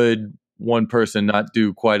should one person not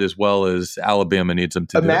do quite as well as Alabama needs him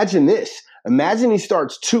to Imagine this. Imagine he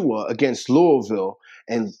starts Tua against Louisville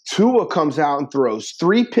and Tua comes out and throws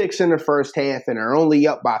 3 picks in the first half and are only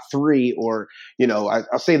up by 3, or,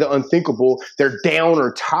 I'll say the unthinkable, they're down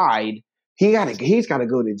or tied. he's got to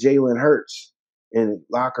go to Jalen Hurts in the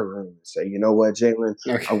locker room and say, you know what, Jalen,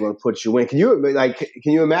 I'm going to put you in. Can you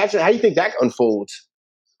imagine? How do you think that unfolds?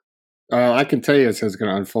 I can tell you it's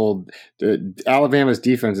going to unfold. Alabama's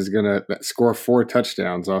defense is going to score 4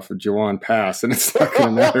 touchdowns off of Jawon pass, and it's not going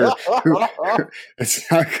to matter.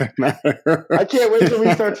 It's not going to matter. I can't wait till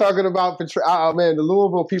we start talking about oh man, the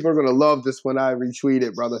Louisville people are going to love this when I retweet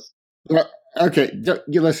it, brother. Okay,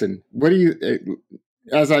 you listen. What do you?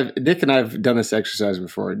 Nick and I have done this exercise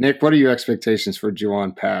before. Nick, what are your expectations for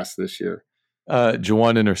Jawon pass this year?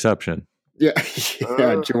 Jawon interception. Yeah,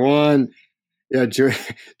 Jawon. Yeah,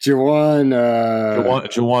 Jawon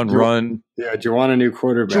run. Yeah, Jawon a new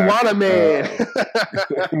quarterback. Jawon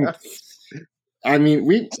man. I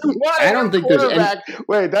mean, I don't think there's any.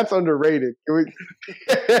 Wait, that's underrated.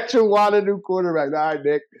 Jawon a new quarterback. All right,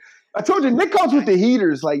 Nick. I told you, Nick comes with the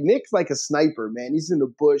heaters. Like Nick's like a sniper, man. He's in the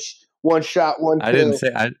bush, one shot, one kill. I didn't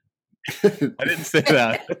say that.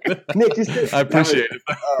 Nick, you said, I appreciate it.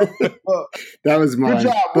 That was mine. Good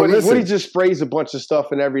job. Woody just sprays a bunch of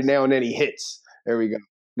stuff, and every now and then he hits. There we go.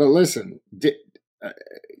 But listen,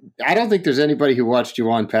 I don't think there's anybody who watched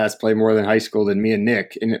Jawon pass play more than high school than me and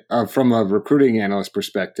Nick, from a recruiting analyst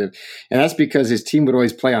perspective. And that's because his team would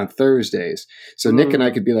always play on Thursdays. So Nick and I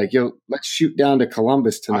could be like, yo, let's shoot down to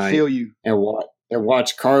Columbus tonight. I feel you. And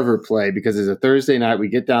watch Carver play, because it's a Thursday night. We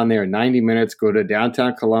get down there in 90 minutes, go to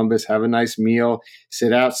downtown Columbus, have a nice meal,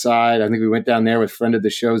 sit outside. I think we went down there with friend of the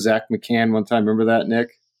show, Zach McCann, one time. Remember that,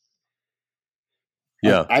 Nick?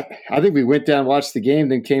 Yeah. I think we went down, watched the game,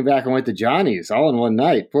 then came back and went to Johnny's all in one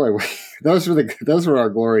night. Boy, those were our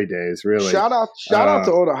glory days, really. Shout out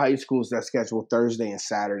to all the high schools that schedule Thursday and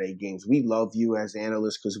Saturday games. We love you as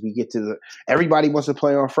analysts because we get to everybody wants to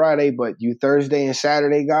play on Friday, but you Thursday and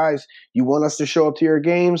Saturday guys, you want us to show up to your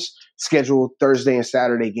games, schedule Thursday and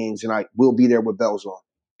Saturday games, and we'll be there with bells on.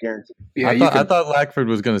 Guaranteed. Yeah, I thought Lackford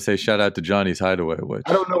was going to say shout out to Johnny's Hideaway.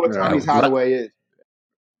 I don't know what Johnny's Hideaway is.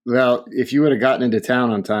 Well, if you would have gotten into town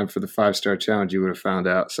on time for the 5-star challenge, you would have found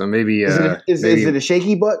out. So maybe is it a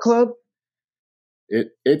shaky butt club?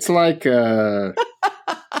 It's like I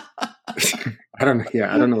don't know.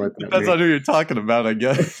 Yeah, I don't know what that Depends on who you're talking about, I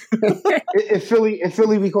guess. in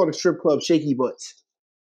Philly, we call the strip club Shaky Butts.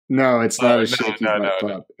 No, it's not a shaky butt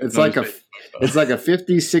club. It's like a 50s,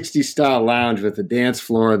 60s style lounge with a dance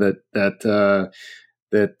floor that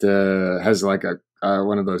has like a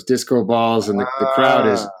one of those disco balls, and the crowd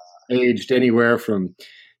is aged anywhere from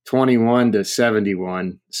 21 to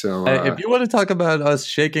 71. So if you want to talk about us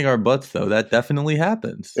shaking our butts, though, that definitely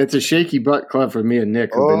happens. It's a shaky butt club for me and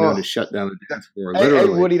Nick, who've been known to shut down the dance floor. Hey,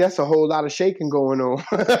 Woody, that's a whole lot of shaking going on.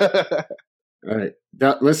 All right.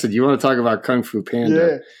 Listen, you want to talk about Kung Fu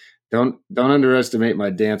Panda? Yeah. Don't underestimate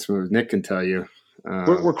my dance moves. Nick can tell you.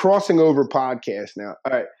 We're crossing over podcasts now.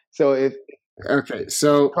 All right.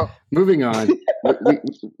 So moving on.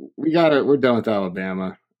 We're done with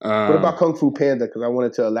Alabama. What about Kung Fu Panda? Because I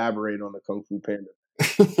wanted to elaborate on the Kung Fu Panda.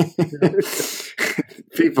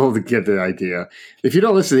 People get the idea. If you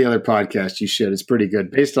don't listen to the other podcast, you should. It's pretty good.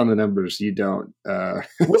 Based on the numbers, you don't.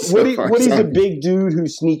 Woody's a big dude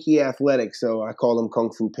who's sneaky athletic, so I call him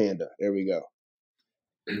Kung Fu Panda. There we go.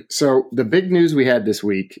 So the big news we had this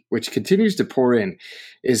week, which continues to pour in,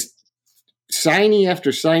 is signee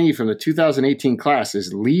after signee from the 2018 class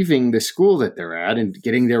is leaving the school that they're at and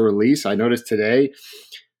getting their release. I noticed today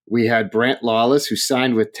we had Brant Lawless, who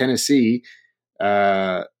signed with Tennessee,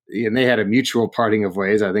 and they had a mutual parting of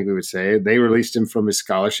ways, I think we would say. They released him from his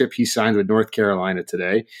scholarship. He signed with North Carolina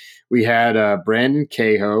today. We had Brandon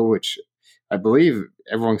Cahoe, which I believe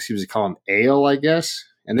everyone seems to call him Ale, I guess.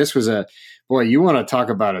 And this was boy, you want to talk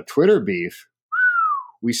about a Twitter beef.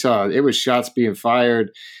 We saw it was shots being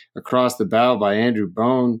fired across the bow by Andrew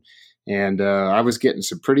Bone. And I was getting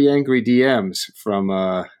some pretty angry DMs from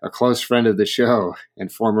a close friend of the show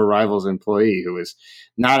and former Rivals employee who was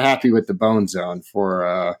not happy with the Bone Zone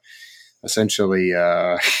for essentially,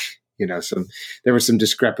 there were some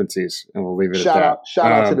discrepancies, and we'll leave it at that.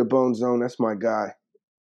 Shout out to the Bone Zone. That's my guy.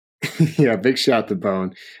 Yeah, big shout to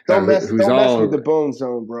Bone. Don't mess with the Bone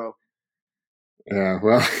Zone, bro. Yeah,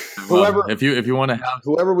 well, whoever if you want to have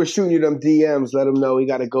whoever was shooting you them DMs, let them know he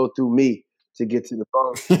got to go through me to get to the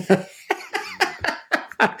Bone.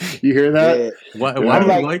 You hear that? Yeah. Why do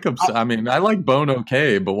you like him? I mean, I like Bone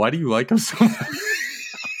okay, but why do you like him so much?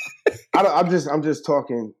 I'm just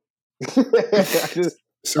talking.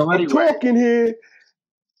 I'm talking here.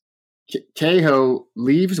 Cahoe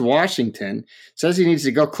leaves Washington, says he needs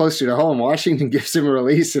to go closer to home. Washington gives him a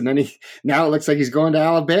release, and then now it looks like he's going to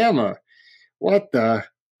Alabama. What the?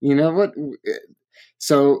 You know what?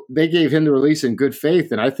 So they gave him the release in good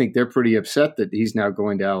faith, and I think they're pretty upset that he's now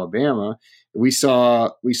going to Alabama. We saw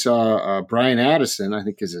Brian Addison, I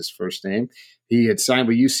think is his first name. He had signed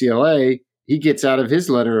with UCLA. He gets out of his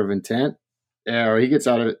letter of intent, or he gets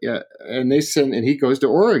out of and he goes to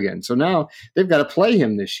Oregon. So now they've got to play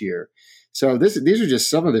him this year. So these are just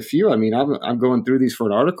some of the few. I mean, I'm going through these for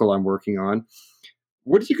an article I'm working on.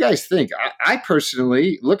 What do you guys think? I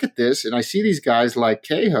personally look at this and I see these guys like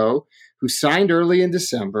Cahill, who signed early in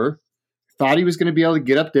December, thought he was going to be able to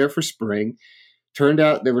get up there for spring. Turned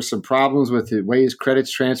out there were some problems with the way his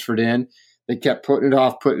credits transferred in. They kept putting it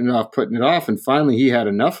off. And finally he had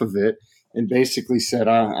enough of it and basically said,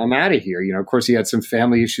 I'm out of here. Of course, he had some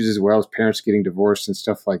family issues as well, his parents getting divorced and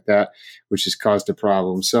stuff like that, which has caused a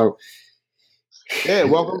problem. So, yeah,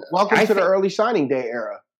 welcome to the early signing day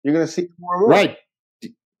era. You're going to see more and more. Right.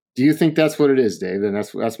 Do you think that's what it is, Dave? Then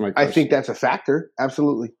that's my question. I think that's a factor.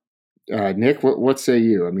 Absolutely. Nick, what say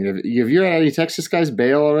you? I mean, have you had any Texas guys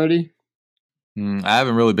bail already? I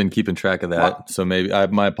haven't really been keeping track of that, so maybe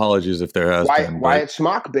my apologies if there has been. Wyatt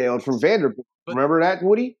Smock bailed from Vanderbilt. Remember that,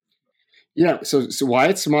 Woody? Yeah, so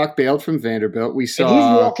Wyatt Smock bailed from Vanderbilt. We saw, and he's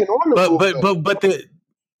walking on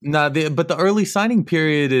but the early signing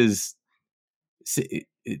period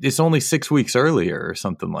it's only 6 weeks earlier or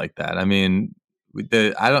something like that. I mean,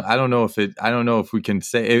 I don't know if we can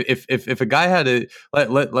say if a guy had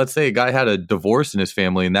let's say a guy had a divorce in his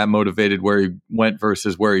family and that motivated where he went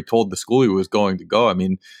versus where he told the school he was going to go. I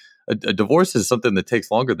mean, a divorce is something that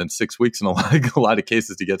takes longer than 6 weeks in a lot of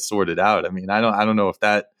cases to get sorted out. I mean, I don't know if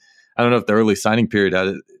the early signing period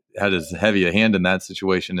had as heavy a hand in that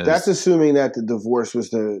situation. That's assuming that the divorce was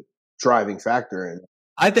the driving factor in it.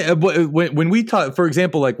 I think when we talk, for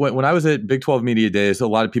example, like when I was at Big 12 Media Days, a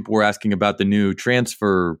lot of people were asking about the new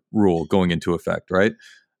transfer rule going into effect, right?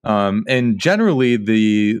 And generally,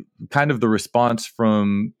 the kind of the response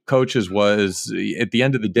from coaches was, at the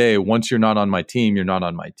end of the day, once you're not on my team, you're not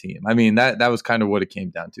on my team. I mean, that was kind of what it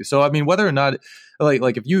came down to. So, I mean, whether or not,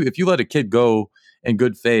 like if you let a kid go in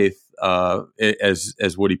good faith,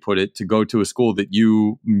 as Woody put it, to go to a school that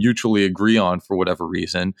you mutually agree on for whatever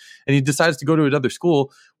reason, and he decides to go to another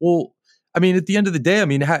school, well, I mean, at the end of the day, I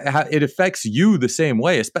mean, it affects you the same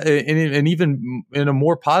way, and even in a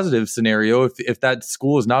more positive scenario, if that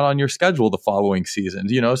school is not on your schedule the following season,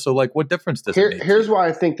 so like, what difference does it make? Here's why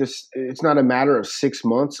I think it's not a matter of 6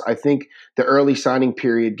 months. I think the early signing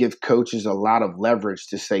period gives coaches a lot of leverage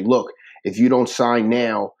to say, look, if you don't sign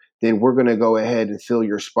now, then we're going to go ahead and fill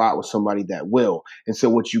your spot with somebody that will. And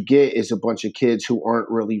so what you get is a bunch of kids who aren't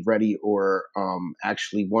really ready or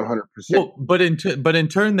actually 100%. Well, but in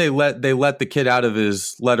turn, they let the kid out of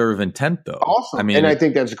his letter of intent, though. Awesome. I mean, and I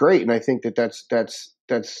think that's great. And I think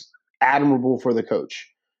that's admirable for the coach.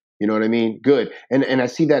 You know what I mean? Good. And I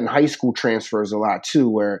see that in high school transfers a lot too,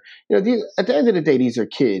 where, at the end of the day, these are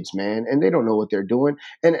kids, man, and they don't know what they're doing.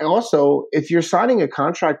 And also, if you're signing a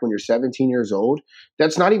contract when you're 17 years old,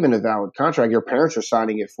 that's not even a valid contract. Your parents are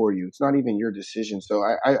signing it for you. It's not even your decision. So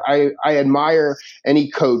I admire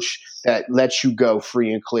any coach that lets you go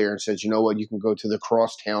free and clear and says, you know what, you can go to the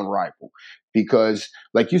crosstown rival. Because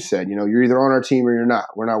like you said, you're either on our team or you're not.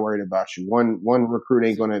 We're not worried about you. One recruit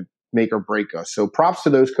ain't going to make or break us. So props to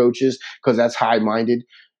those coaches, because that's high-minded.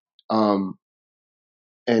 And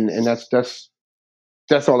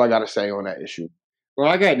that's all I got to say on that issue. Well,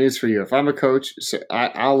 I got news for you. If I'm a coach,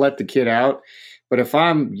 I'll let the kid out. But if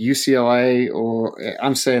I'm UCLA, or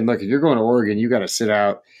I'm saying, look, if you're going to Oregon, you got to sit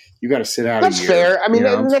out. You got to sit out. That's fair. I mean,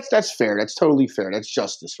 that's fair. That's totally fair. That's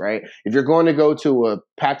justice, right? If you're going to go to a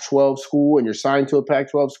Pac-12 school and you're signed to a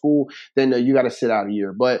Pac-12 school, then you got to sit out a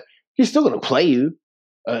year. But he's still going to play you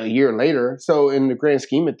a year later. So in the grand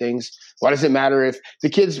scheme of things, why does it matter if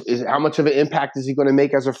the how much of an impact is he going to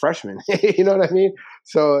make as a freshman? You know what I mean?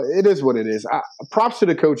 So it is what it is. Props to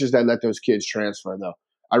the coaches that let those kids transfer, though.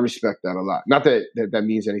 I respect that a lot. Not that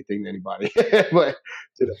means anything to anybody, but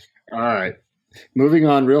all right. Moving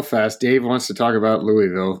on real fast, Dave wants to talk about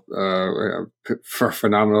Louisville. For a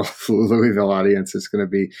phenomenal Louisville audience, it's going to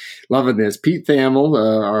be loving this. Pete Thamel,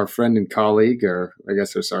 our friend and colleague, or I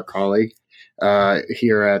guess it's our colleague,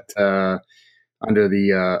 here at under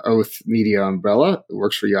the Oath Media umbrella,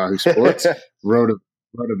 works for Yahoo Sports, wrote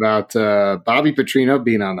about Bobby Petrino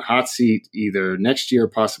being on the hot seat either next year or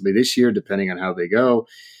possibly this year, depending on how they go.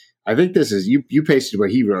 I think this is you pasted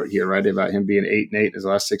what he wrote here, right, about him being 8-8 in his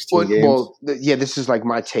last 16 games. Well, yeah, this is like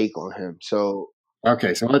my take on him. So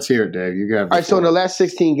okay, so let's hear it, Dave. You got. All right, so in the last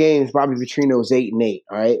 16 games, Bobby Petrino is 8-8.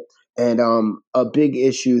 All right. And a big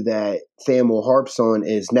issue that Thamel harps on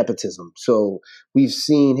is nepotism. So we've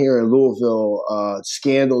seen here in Louisville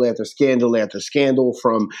scandal after scandal after scandal,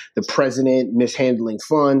 from the president mishandling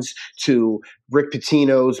funds to Rick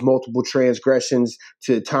Pitino's multiple transgressions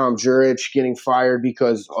to Tom Jurich getting fired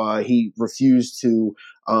because he refused to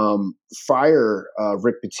fire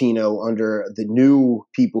Rick Pitino under the new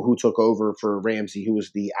people who took over for Ramsey, who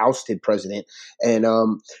was the ousted president. And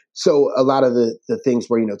so a lot of the things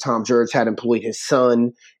where, Tom Jurich had employed his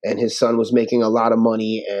son, and his son was making a lot of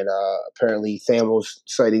money, and apparently Thamel's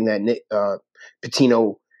citing that Nick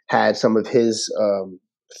Pitino had some of his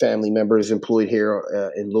family members employed here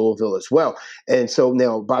in Louisville as well. And so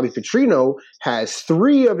now Bobby Petrino has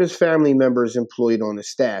 3 of his family members employed on the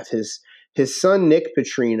staff. His son, Nick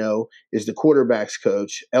Petrino, is the quarterback's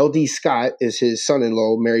coach. L.D. Scott is his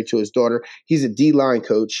son-in-law, married to his daughter. He's a D-line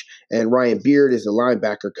coach. And Ryan Beard is the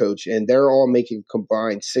linebacker coach. And they're all making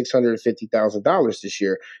combined $650,000 this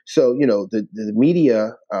year. So, the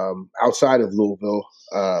media outside of Louisville,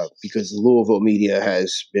 because the Louisville media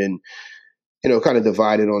has been, kind of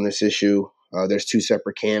divided on this issue. There's 2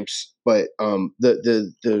 separate camps, but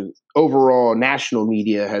the overall national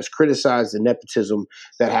media has criticized the nepotism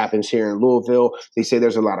that happens here in Louisville. They say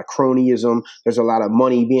there's a lot of cronyism. There's a lot of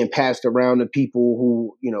money being passed around to people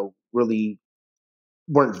who, really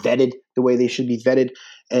weren't vetted the way they should be vetted.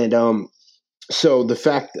 And so the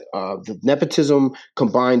fact the nepotism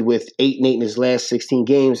combined with 8-8 in his last 16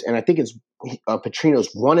 games, and I think it's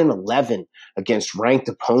Petrino's 1-11 against ranked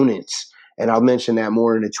opponents. And I'll mention that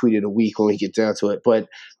more in a tweet of the week when we get down to it. But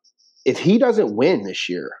if he doesn't win this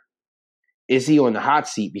year, is he on the hot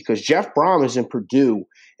seat? Because Jeff Brom is in Purdue,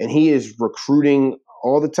 and he is recruiting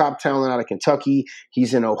all the top talent out of Kentucky.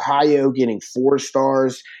 He's in Ohio getting 4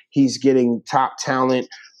 stars. He's getting top talent,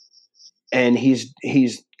 and he's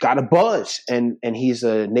got a buzz. And he's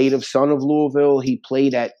a native son of Louisville. He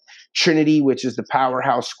played at Trinity, which is the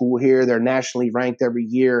powerhouse school here. They're nationally ranked every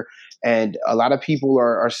year. And a lot of people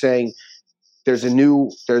are saying, there's a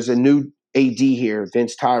new AD here,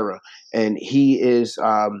 Vince Tyra, and he is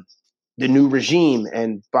the new regime.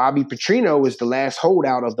 And Bobby Petrino is the last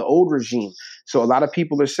holdout of the old regime. So a lot of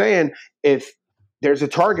people are saying, if there's a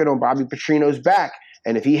target on Bobby Petrino's back,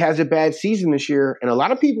 and if he has a bad season this year, and a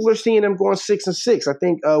lot of people are seeing him going 6-6. I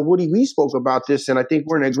think Woody, we spoke about this, and I think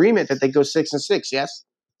we're in agreement that they go 6-6. Yes.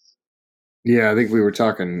 Yeah, I think we were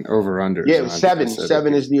talking over under. Yeah, it was 7.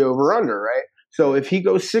 7 is the over under, right? So if he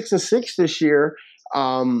goes 6-6 this year,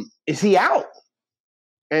 is he out?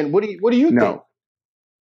 And what do you think?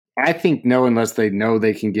 I think no, unless they know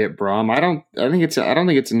they can get Brom. I don't think it's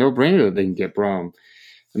a no-brainer that they can get Brom.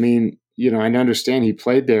 I mean, I understand he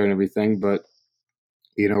played there and everything, but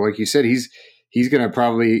like you said, he's going to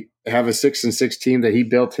probably have a 6-6 team that he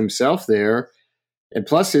built himself there. And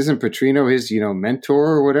plus, isn't Petrino his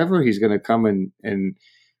mentor or whatever? He's going to come and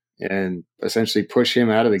essentially push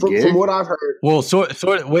him out of the gig. From what I've heard. Well, sort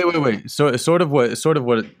of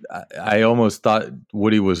what I almost thought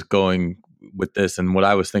Woody was going with this, and what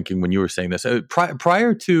I was thinking when you were saying this.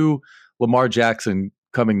 Prior to Lamar Jackson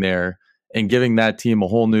coming there and giving that team a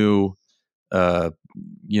whole new, like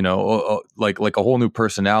a whole new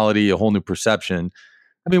personality, a whole new perception.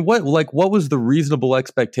 I mean, what was the reasonable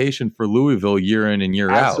expectation for Louisville year in and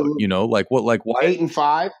year Absolutely. out? Why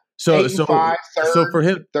 8-5. So 8-5, so for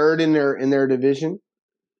him, third in their division,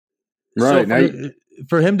 right? So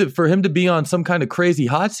for him to be on some kind of crazy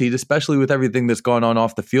hot seat, especially with everything that's gone on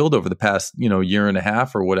off the field over the past year and a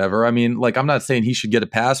half or whatever. I mean, I'm not saying he should get a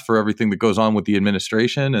pass for everything that goes on with the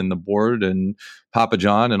administration and the board and Papa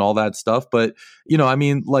John and all that stuff, but I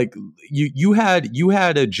mean, you had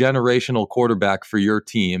a generational quarterback for your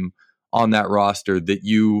team on that roster that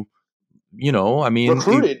you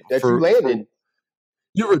recruited, you landed.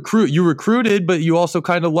 You recruited, but you also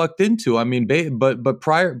kind of lucked into. I mean, but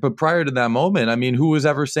prior to that moment, I mean, who was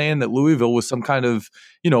ever saying that Louisville was some kind of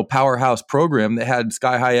powerhouse program that had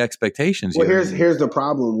sky high expectations? Well, here's the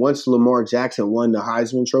problem. Once Lamar Jackson won the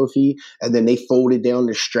Heisman Trophy, and then they folded down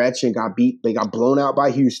the stretch and got beat, they got blown out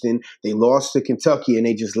by Houston. They lost to Kentucky, and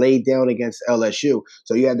they just laid down against LSU.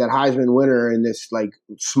 So you had that Heisman winner in this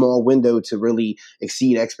small window to really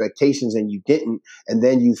exceed expectations, and you didn't. And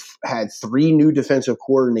then you had 3 new defensive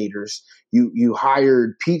coordinators. You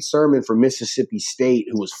hired Pete Sermon from Mississippi State,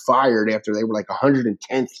 who was fired after they were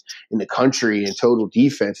 110th in the country in total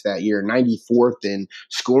defense that year, 94th in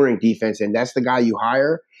scoring defense, and that's the guy you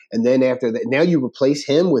hire. And then after that, now you replace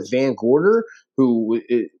him with Van Gorder, who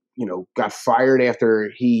got fired after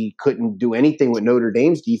he couldn't do anything with Notre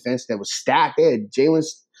Dame's defense that was stacked. They had Jalen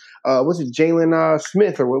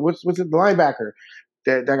Smith, or what's it, the linebacker?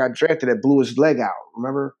 that got drafted that blew his leg out.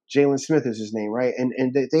 Remember, Jalen Smith is his name, right?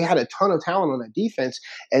 And they had a ton of talent on that defense,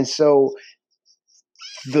 and so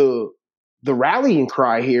the rallying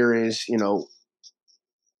cry here is,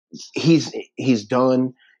 he's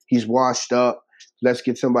done, he's washed up. Let's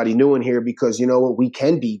get somebody new in here because you know what, we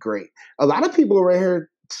can be great. A lot of people around here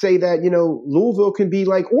say that Louisville can be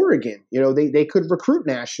like Oregon. They could recruit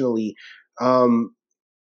nationally.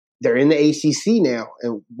 They're in the ACC now,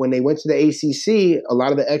 and when they went to the ACC, a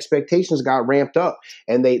lot of the expectations got ramped up,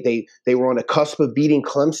 and they were on the cusp of beating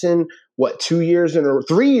Clemson. 3 years in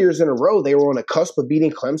a row, they were on the cusp of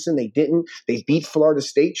beating Clemson. They didn't. They beat Florida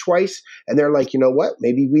State twice, and they're like, you know what?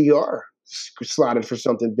 Maybe we are slotted for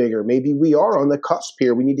something bigger. Maybe we are on the cusp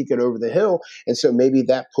here. We need to get over the hill, and so maybe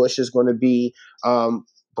that push is going to be Brohm.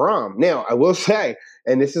 Now, I will say,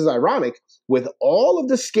 and this is ironic, with all of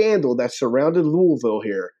the scandal that surrounded Louisville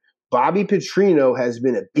here, Bobby Petrino has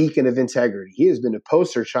been a beacon of integrity. He has been a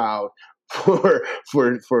poster child for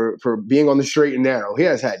being on the straight and narrow. He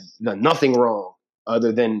has done nothing wrong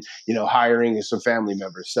other than hiring some family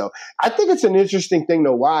members. So I think it's an interesting thing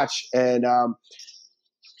to watch, and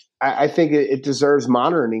I think it deserves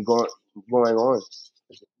monitoring going on.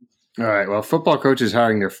 All right. Well, football coaches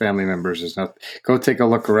hiring their family members is not. Go take a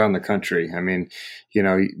look around the country. I mean,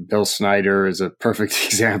 Bill Snyder is a perfect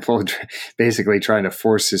example, basically trying to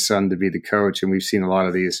force his son to be the coach. And we've seen a lot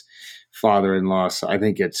of these father-in-laws. I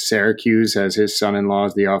think it's Syracuse has his son-in-law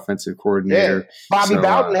as the offensive coordinator. Yeah. Bobby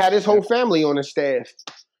Bowden had his whole family on his staff.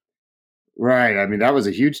 Right. I mean, that was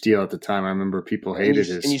a huge deal at the time. I remember people hated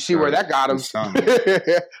his. And you see where that got him. Son.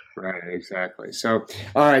 Right. Exactly. So,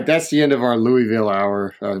 all right. That's the end of our Louisville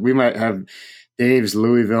hour. We might have Dave's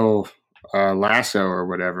Louisville lasso or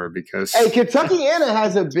whatever because. Hey, Kentuckiana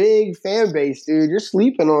has a big fan base, dude. You're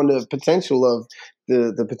sleeping on the potential of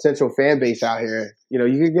the potential fan base out here.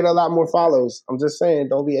 You could get a lot more follows. I'm just saying,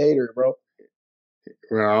 don't be a hater, bro.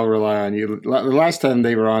 Well, I'll rely on you. The last time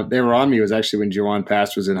they were on me was actually when Juwan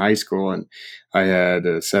Pass was in high school, and I had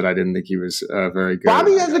said I didn't think he was very good.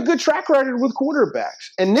 Bobby has a good track record with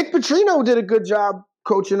quarterbacks, and Nick Petrino did a good job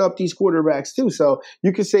coaching up these quarterbacks too. So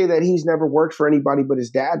you could say that he's never worked for anybody but his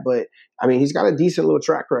dad, but I mean, he's got a decent little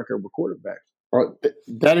track record with quarterbacks. Well,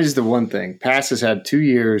 that is the one thing. Pass has had 2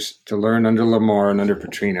 years to learn under Lamar and under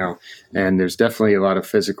Petrino, and there's definitely a lot of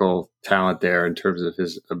physical talent there in terms of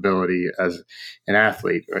his ability as an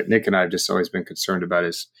athlete. Right? Nick and I have just always been concerned about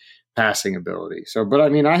his passing ability. So, but I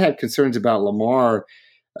mean, I had concerns about Lamar,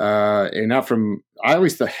 and not from. I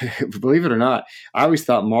always thought, believe it or not, I always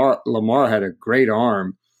thought Lamar had a great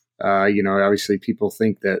arm. Obviously people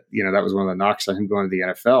think that, that was one of the knocks on him going to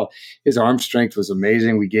the NFL. His arm strength was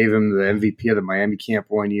amazing. We gave him the MVP of the Miami camp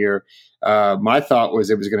one year. My thought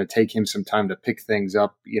was it was going to take him some time to pick things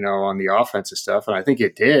up, on the offensive stuff. And I think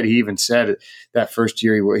it did. He even said that first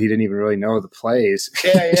year he didn't even really know the plays.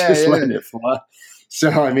 Letting it fly.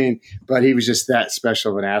 So, I mean, but he was just that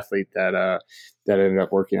special of an athlete that ended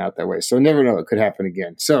up working out that way. So never know. It could happen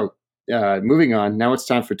again. So moving on. Now it's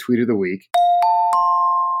time for Tweet of the Week.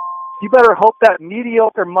 You better hope that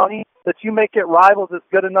mediocre money that you make at Rivals is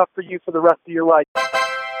good enough for you for the rest of your life.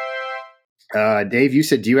 Dave, you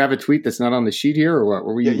said, do you have a tweet that's not on the sheet here, or what?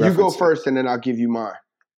 What were you? Yeah, you go first, and then I'll give you mine.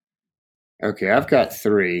 Okay, I've got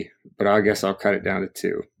 3, but I guess I'll cut it down to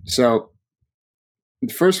 2. So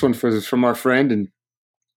the first one is from our friend and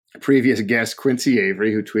previous guest, Quincy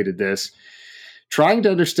Avery, who tweeted this. Trying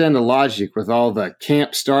to understand the logic with all the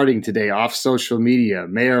camp starting today off social media,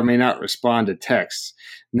 may or may not respond to texts.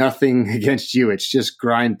 Nothing against you. It's just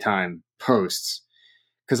grind time posts.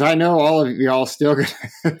 Because I know all of y'all still going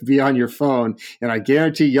to be on your phone, and I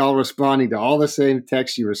guarantee y'all responding to all the same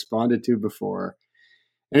texts you responded to before.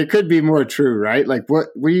 And it could be more true, right? Like, what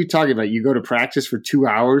are you talking about? You go to practice for 2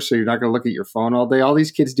 hours, so you're not going to look at your phone all day? All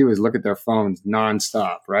these kids do is look at their phones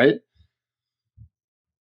nonstop, right?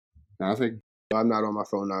 Nothing? I'm not on my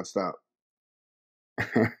phone nonstop.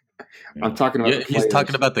 I'm talking about he's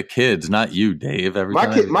talking about the kids, not you, Dave.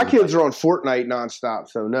 My kids are on Fortnite nonstop,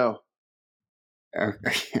 so no.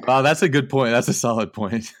 Oh, that's a good point. That's a solid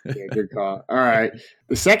point. Yeah, good call. All right.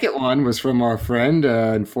 The second one was from our friend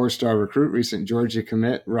and 4-star recruit, recent Georgia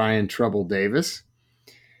commit, Ryan Trouble Davis.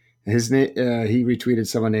 His name, he retweeted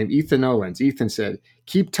someone named Ethan Owens. Ethan said,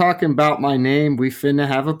 "Keep talking about my name. We finna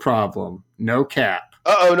have a problem. No cap."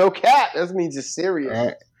 Uh-oh, no cap. That means it's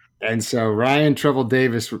serious. And so Ryan Trouble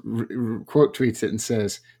Davis quote tweets it and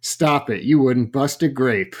says, "Stop it. You wouldn't bust a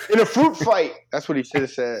grape." In a fruit fight. That's what he should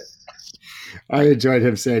have said. I enjoyed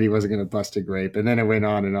him saying he wasn't going to bust a grape. And then it went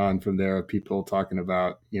on and on from there of people talking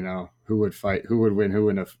about, who would fight, who would win, who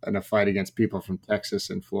in a fight against people from Texas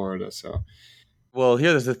and Florida. So Well,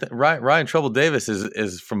 here's the thing. Ryan Trouble Davis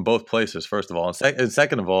is from both places. First of all, and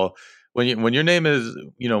second of all, when your name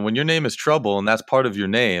is Trouble, and that's part of your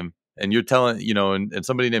name, and you're telling and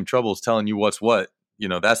somebody named Trouble is telling you what's what,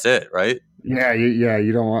 that's it, right? Yeah,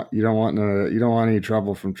 you don't want any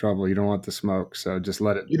trouble from trouble. You don't want the smoke, so just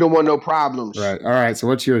let it. You don't want no problems, right? All right. So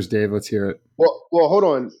what's yours, Dave? Let's hear it. Well, hold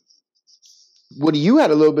on. Woody, you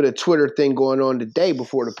had a little bit of Twitter thing going on today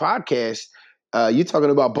before the podcast. You talking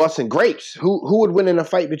about busting grapes? Who would win in a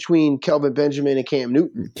fight between Kelvin Benjamin and Cam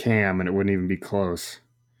Newton? Cam, and it wouldn't even be close.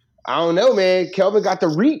 I don't know, man. Kelvin got the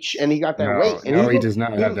reach and he got that weight. And he does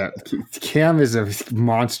not have that. Cam is a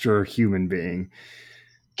monster human being.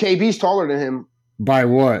 KB's taller than him. By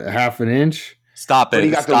what? Half an inch? Stop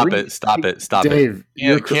it. Stop it. Dave,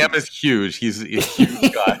 Cam is huge. He's a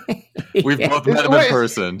huge guy. We've both met him in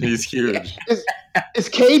person. He's huge. Is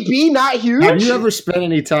KB not huge? Have you ever spent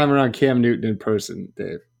any time around Cam Newton in person,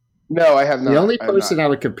 Dave? No, I have not. The only person I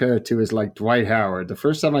would compare it to is like Dwight Howard. The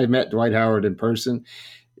first time I met Dwight Howard in person,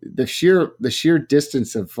 the sheer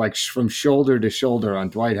distance of like from shoulder to shoulder on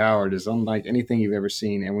Dwight Howard is unlike anything you've ever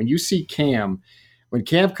seen. And when you see Cam, when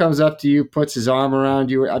Cam comes up to you, puts his arm around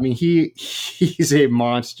you, I mean, he's a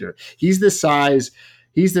monster. He's the size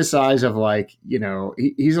of like,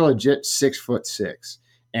 he's a legit 6'6",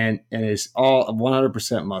 and is all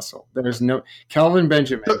 100% muscle. There's no Kelvin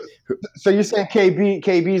Benjamin. So you're saying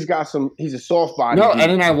KB's got he's a soft body. No, and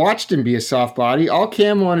then I watched him be a soft body. All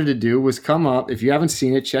Cam wanted to do was come up. If you haven't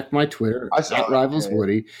seen it, check my Twitter at Rivals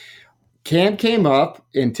Woody. Cam came up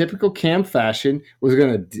in typical Cam fashion, was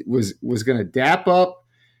gonna dap up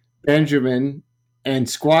Benjamin and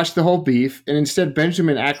squash the whole beef, and instead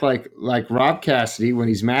Benjamin act like Rob Cassidy when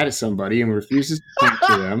he's mad at somebody and refuses to talk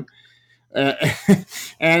to them.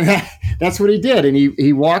 And that's what he did. And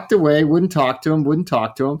he walked away, wouldn't talk to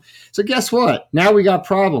him. So guess what? Now we got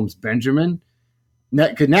problems, Benjamin.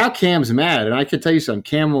 Because now Cam's mad, and I can tell you something.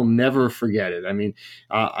 Cam will never forget it. I mean,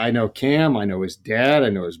 I know Cam. I know his dad. I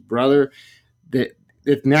know his brother.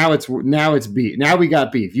 Now it's beef. Now we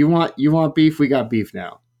got beef. You want beef? We got beef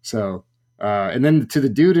now. So, and then to the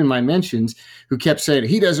dude in my mentions who kept saying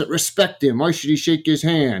he doesn't respect him. Why should he shake his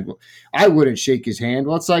hand? Well, I wouldn't shake his hand.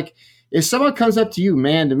 Well, it's like if someone comes up to you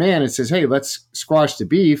man to man and says, "Hey, let's squash the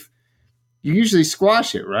beef," you usually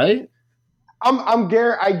squash it, right?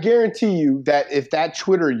 I guarantee you that if that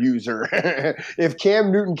Twitter user, if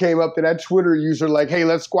Cam Newton came up to that Twitter user like, "Hey,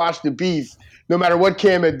 let's squash the beef," no matter what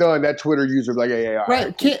Cam had done, that Twitter user would be like, "Hey, all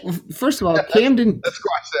right." First of all, Cam didn't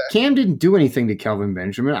do anything to Kelvin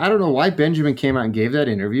Benjamin. I don't know why Benjamin came out and gave that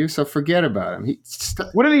interview. So forget about him.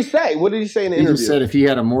 What did he say? What did he say in the interview? He just said if he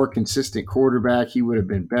had a more consistent quarterback, he would have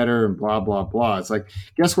been better, and blah blah blah. It's like,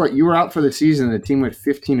 guess what? You were out for the season. And the team went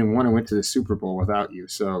 15-1 and went to the Super Bowl without you.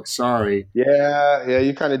 So sorry. Yeah.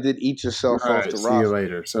 You kind of did eat yourself off the roster. See you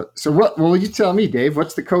later. So what? Well, you tell me, Dave.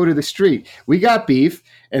 What's the code of the street? We got beef,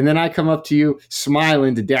 and then I come up to you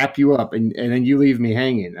smiling to dap you up, and then you leave me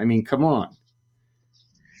hanging. I mean, come on.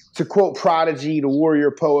 To quote Prodigy, the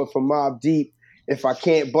warrior poet from Mobb Deep, if I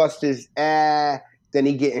can't bust his ass, then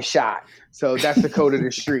he getting shot. So that's the code of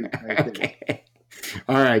the street. Right. Okay.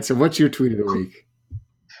 All right. So what's your tweet of the week?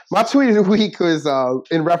 My tweet of the week was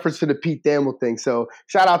in reference to the Pete Thamel thing. So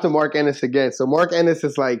shout out to Mark Ennis again. So Mark Ennis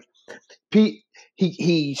is like, Pete,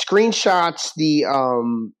 he screenshots the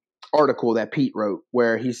article that Pete wrote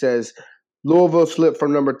where he says Louisville slipped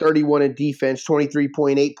from number 31 in defense,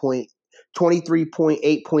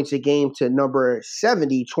 23.8 points a game to number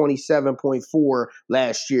 70, 27.4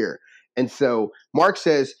 last year. And so Mark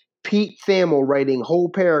says Pete Thamel writing whole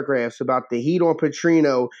paragraphs about the heat on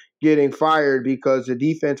Petrino getting fired because the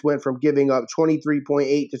defense went from giving up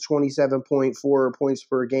 23.8 to 27.4 points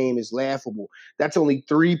per game is laughable. That's only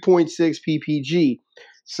 3.6 PPG.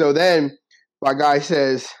 So then my guy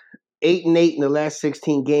says 8-8 in the last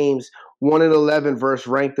 16 games, 1-11 versus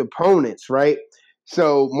ranked opponents, right?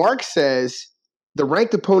 So Mark says the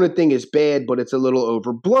ranked opponent thing is bad, but it's a little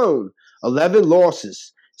overblown. 11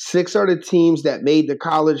 losses. 6 are the teams that made the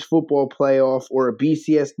college football playoff or a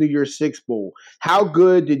BCS New Year's Six Bowl. How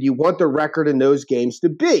good did you want the record in those games to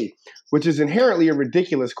be? Which is inherently a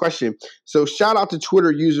ridiculous question. So shout out to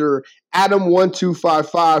Twitter user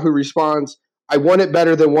Adam1255 who responds, I want it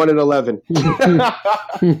better than 1-11.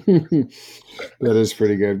 That is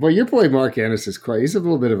pretty good. Well, your boy Mark Ennis is quite, he's a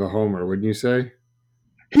little bit of a homer, wouldn't you say?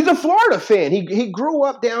 He's a Florida fan. He grew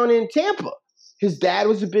up down in Tampa. His dad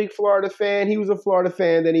was a big Florida fan. He was a Florida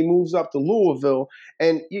fan. Then he moves up to Louisville.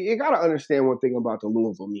 And you got to understand one thing about the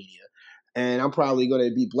Louisville media. And I'm probably going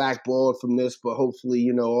to be blackballed from this, but hopefully,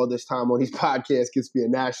 all this time on these podcasts gets me a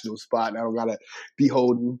national spot. And I don't got to be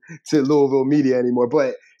holding to Louisville media anymore.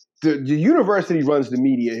 But the university runs the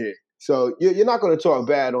media here. So you're not going to talk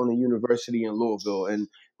bad on the university in Louisville. And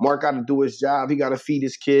Mark got to do his job. He got to feed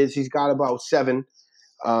his kids. He's got about 7.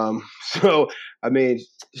 So, I mean,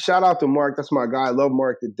 shout out to Mark. That's my guy. I love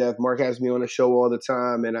Mark to death. Mark has me on the show all the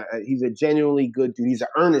time. And he's a genuinely good dude. He's an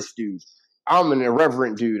earnest dude. I'm an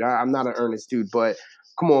irreverent dude. I'm not an earnest dude, but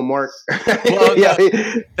come on, Mark. Well, yeah.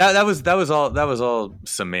 that was all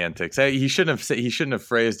semantics. He shouldn't have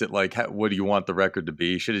phrased it like, what do you want the record to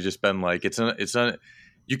be? He should have just been like,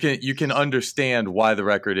 you can understand why the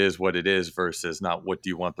record is what it is versus not what do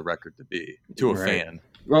you want the record to be to a fan.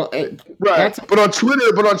 Well, right. But on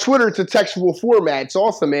Twitter, it's a textual format. It's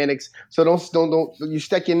all semantics. So don't you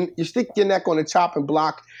stick your neck on the chopping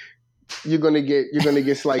block. You're gonna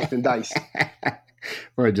get sliced and diced.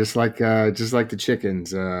 Right, just like the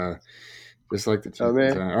chickens. Just like the chickens. Oh,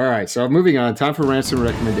 man. All right, so moving on. Time for rants and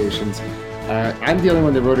recommendations. I'm the only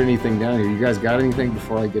one that wrote anything down here. You guys got anything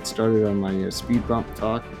before I get started on my speed bump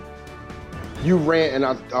talk? You rant, and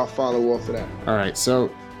I'll follow off of that. All right,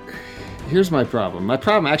 so here's my problem. My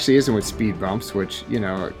problem actually isn't with speed bumps, which,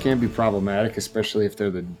 can be problematic, especially if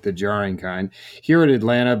they're the jarring kind. Here in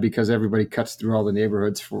Atlanta, because everybody cuts through all the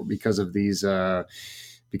neighborhoods because of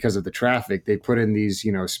the traffic, they put in these,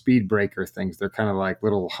 speed breaker things. They're kind of like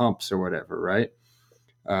little humps or whatever, right?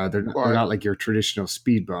 They're not like your traditional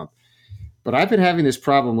speed bump. But I've been having this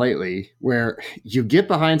problem lately where you get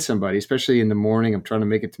behind somebody, especially in the morning. I'm trying to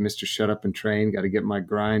make it to Mr. Shut Up and Train. Got to get my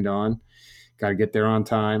grind on. Got to get there on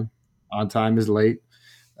time. On time is late.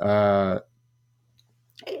 And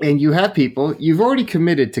you have people, you've already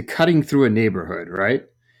committed to cutting through a neighborhood, right?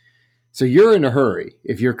 So you're in a hurry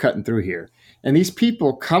if you're cutting through here. And these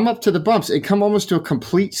people come up to the bumps and come almost to a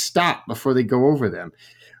complete stop before they go over them.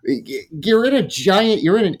 You're in an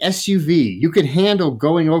SUV. You can handle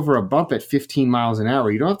going over a bump at 15 miles an hour.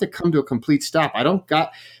 You don't have to come to a complete stop. I don't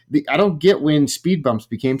get when speed bumps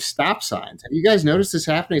became stop signs. Have you guys noticed this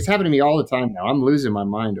happening? It's happening to me all the time now. I'm losing my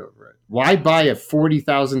mind over it. Why buy a $40,000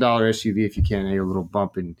 SUV if you can't have a little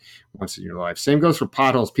bump once in your life? Same goes for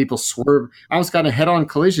potholes. People swerve. I almost got a head-on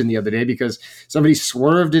collision the other day because somebody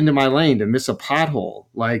swerved into my lane to miss a pothole.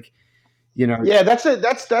 Yeah, that's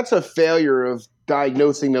a failure of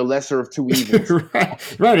diagnosing the lesser of two evils.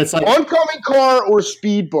 Right. It's like oncoming car or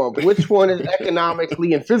speed bump. Which one is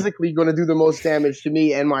economically and physically going to do the most damage to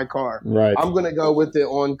me and my car? Right. I'm going to go with the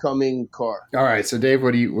oncoming car. All right. So Dave,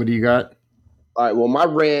 what do you got? All right. Well, my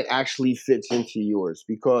rant actually fits into yours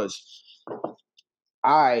because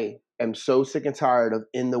I am so sick and tired of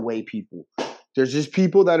in the way people. There's just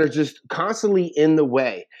people that are just constantly in the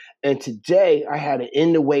way. And today I had an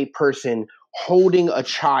in the way person holding a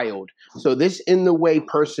child. So this in the way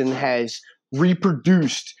person has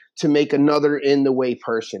reproduced to make another in the way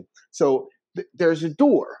person. So there's a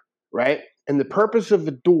door, right? And the purpose of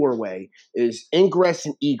the doorway is ingress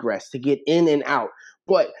and egress, to get in and out.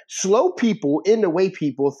 But slow people, in the way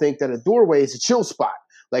people, think that a doorway is a chill spot.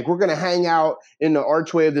 Like we're going to hang out in the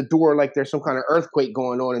archway of the door like there's some kind of earthquake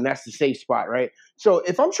going on and that's the safe spot, right? So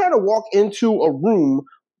if I'm trying to walk into a room,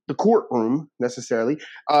 the courtroom necessarily,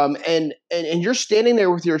 and you're standing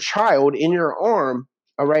there with your child in your arm,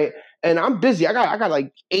 all right, and I'm busy. I got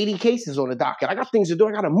like 80 cases on the docket. I got things to do.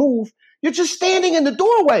 I got to move. You're just standing in the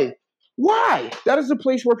doorway. Why? That is the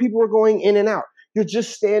place where people are going in and out. You're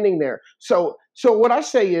just standing there. So what I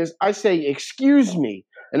say is, I say, excuse me.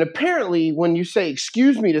 And apparently when you say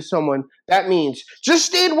excuse me to someone, that means just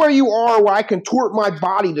stand where you are where I can contort my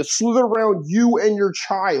body to slither around you and your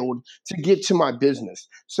child to get to my business.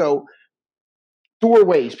 So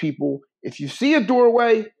doorways, people. If you see a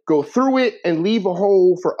doorway, go through it and leave a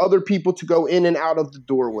hole for other people to go in and out of the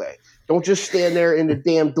doorway. Don't just stand there in the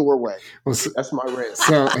damn doorway. Well, that's my rant.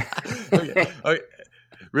 So, okay.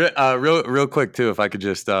 Real quick too, if I could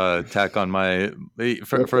just tack on my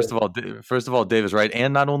first of all, Dave is right,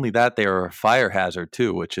 and not only that, they are a fire hazard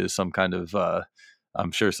too, which is some kind of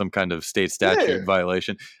I'm sure some kind of state statute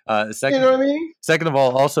violation. Second, you know what I mean? Second of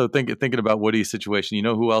all, also thinking about Woody's situation, you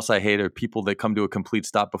know who else I hate are people that come to a complete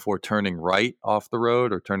stop before turning right off the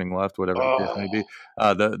road or turning left, whatever the case may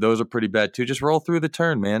be. Those are pretty bad too. Just roll through the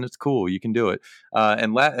turn, man. It's cool. You can do it.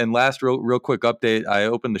 And last real quick update. I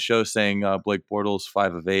opened the show saying Blake Bortles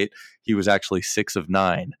 5 of 8. He was actually 6 of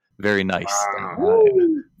 9. Very nice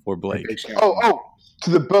for Blake. To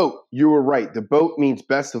the boat, you were right. The boat means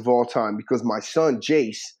best of all time because my son,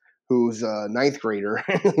 Jace, who's a 9th grader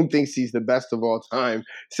who thinks he's the best of all time,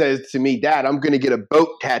 says to me, Dad, I'm going to get a boat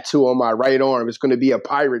tattoo on my right arm. It's going to be a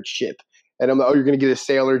pirate ship. And I'm like, oh, you're going to get a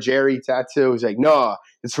Sailor Jerry tattoo? He's like, nah,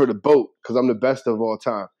 it's for the boat because I'm the best of all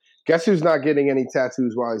time. Guess who's not getting any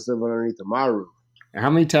tattoos while he's living underneath my roof? How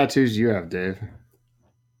many tattoos do you have, Dave?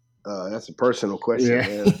 That's a personal question, Yeah.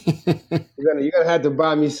 man. You're gonna have to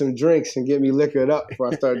buy me some drinks and get me liquored up before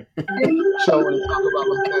I start showing and talk about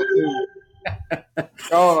my tattoo.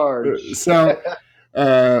 Charge. So,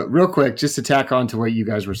 real quick, just to tack on to what you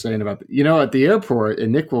guys were saying about, at the airport,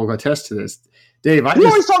 and Nick will attest to this. Dave, we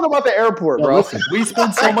always talk about the airport, bro. Listen, we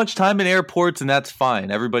spend so much time in airports, and that's fine.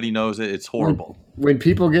 Everybody knows it. It's horrible. When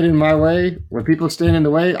people get in my way, when people stand in the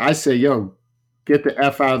way, I say, "Yo, get the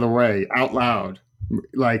F out of the way," out loud.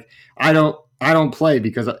 Like, I don't play,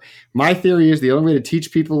 because my theory is the only way to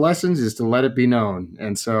teach people lessons is to let it be known.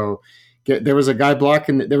 And so there was a guy about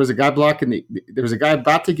to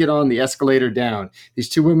get on the escalator down. These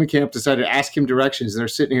two women came up, decided to ask him directions. They're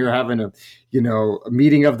sitting here having a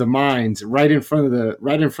meeting of the minds right in front of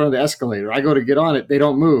the escalator. I go to get on it. They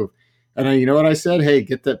don't move. And you know what I said? Hey,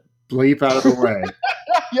 get the bleep out of the way.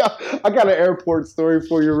 Yeah, I got an airport story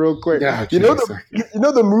for you real quick. Yeah, you know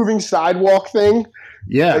the moving sidewalk thing?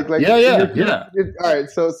 Yeah. Yeah. All right,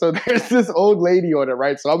 so there's this old lady on it,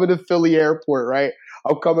 right? So I'm in the Philly airport, right?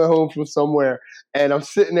 I'm coming home from somewhere, and I'm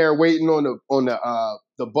sitting there waiting on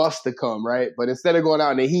the bus to come, right? But instead of going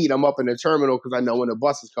out in the heat, I'm up in the terminal because I know when the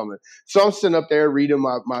bus is coming. So I'm sitting up there reading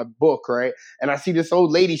my book, right? And I see this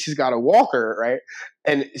old lady, she's got a walker, right?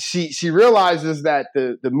 And she realizes that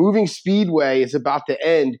the moving speedway is about to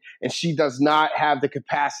end, and she does not have the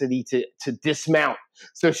capacity to dismount.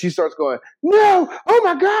 So she starts going, "No, oh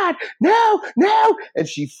my God, no," and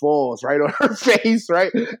she falls right on her face,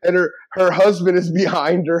 right? And her husband is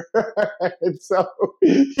behind her, and so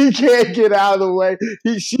he can't get out of the way.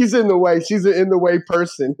 She's in the way. She's an in the way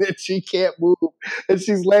person, and she can't move. And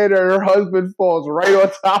she's laying there, and her husband falls right on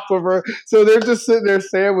top of her. So they're just sitting there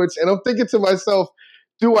sandwiched, and I'm thinking to myself,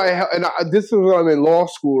 this is when I'm in law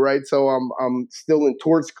school, right? So I'm still in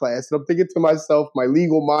torts class, and I'm thinking to myself, my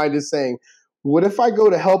legal mind is saying, what if I go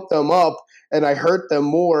to help them up and I hurt them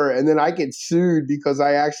more, and then I get sued because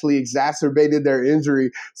I actually exacerbated their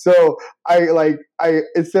injury? So I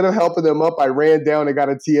instead of helping them up, I ran down and got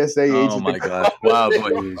a TSA agent. Oh my God! Wow,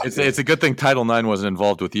 boy. It's a good thing Title IX wasn't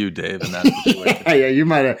involved with you, Dave. In that situation. Yeah, you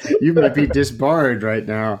might be disbarred right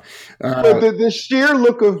now. The sheer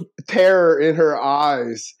look of terror in her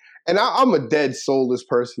eyes. And I'm a dead soulless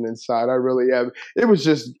person inside. I really am. It was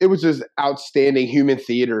just outstanding human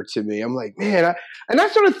theater to me. I'm like, man, and I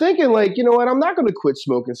started thinking, like, you know what? I'm not going to quit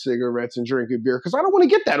smoking cigarettes and drinking beer because I don't want to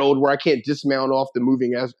get that old where I can't dismount off the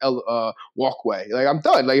moving walkway. Like, I'm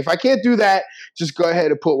done. Like, if I can't do that, just go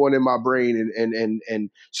ahead and put one in my brain and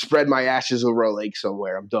spread my ashes over a lake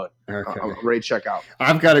somewhere. I'm done. Okay. I'm ready to check out.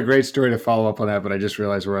 I've got a great story to follow up on that, but I just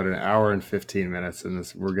realized we're at an hour and 15 minutes,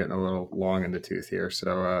 and we're getting a little long in the tooth here.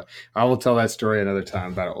 So I will tell that story another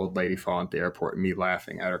time about an old lady falling at the airport and me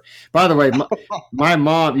laughing at her. By the way, my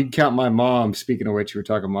mom, you can count my mom, speaking of which, you were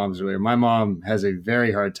talking moms earlier, my mom has a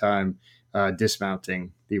very hard time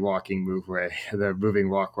dismounting the moving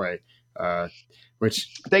walkway,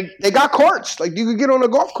 which they got carts. Like, you could get on a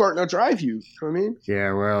golf cart and they'll drive you. You know what I mean?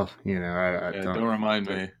 Yeah, well, I don't remind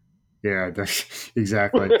me. Yeah,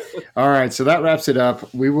 exactly. All right, so that wraps it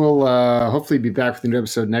up. We will hopefully be back with a new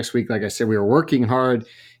episode next week. Like I said, we are working hard.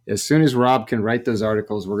 As soon as Rob can write those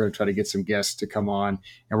articles, we're going to try to get some guests to come on,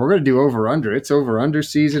 and we're going to do over/under. It's over/under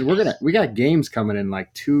season. We got games coming in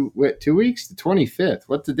like 2 weeks. The 25th.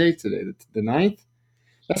 What's the date today? The 9th.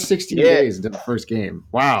 That's 60 days until the first game.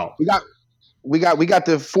 Wow. We got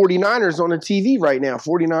the 49ers on the TV right now.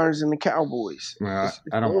 49ers and the Cowboys. I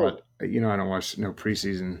don't watch no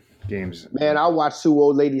preseason games. Man, I watch two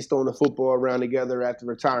old ladies throwing the football around together at the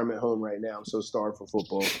retirement home right now. I'm so starved for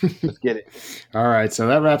football. Let's get it. All right, so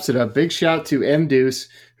that wraps it up. Big shout to M. Deuce,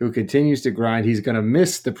 who continues to grind. He's going to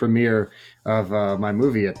miss the premiere of my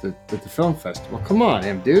movie at the film festival. Come on,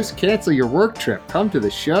 M. Deuce, cancel your work trip. Come to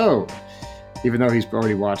the show. Even though he's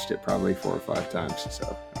already watched it probably 4 or 5 times,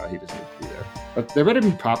 so he doesn't need to be there. But there better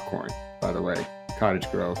be popcorn, by the way.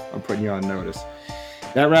 Cottage Grove. I'm putting you on notice.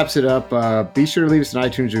 That wraps it up. Be sure to leave us an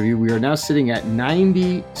iTunes review. We are now sitting at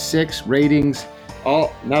 96 ratings.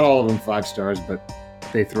 Not all of them 5 stars, but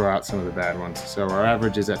they throw out some of the bad ones. So our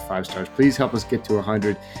average is at 5 stars. Please help us get to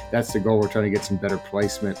 100. That's the goal. We're trying to get some better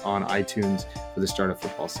placement on iTunes for the start of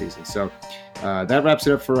football season. So that wraps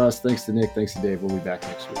it up for us. Thanks to Nick. Thanks to Dave. We'll be back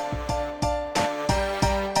next week.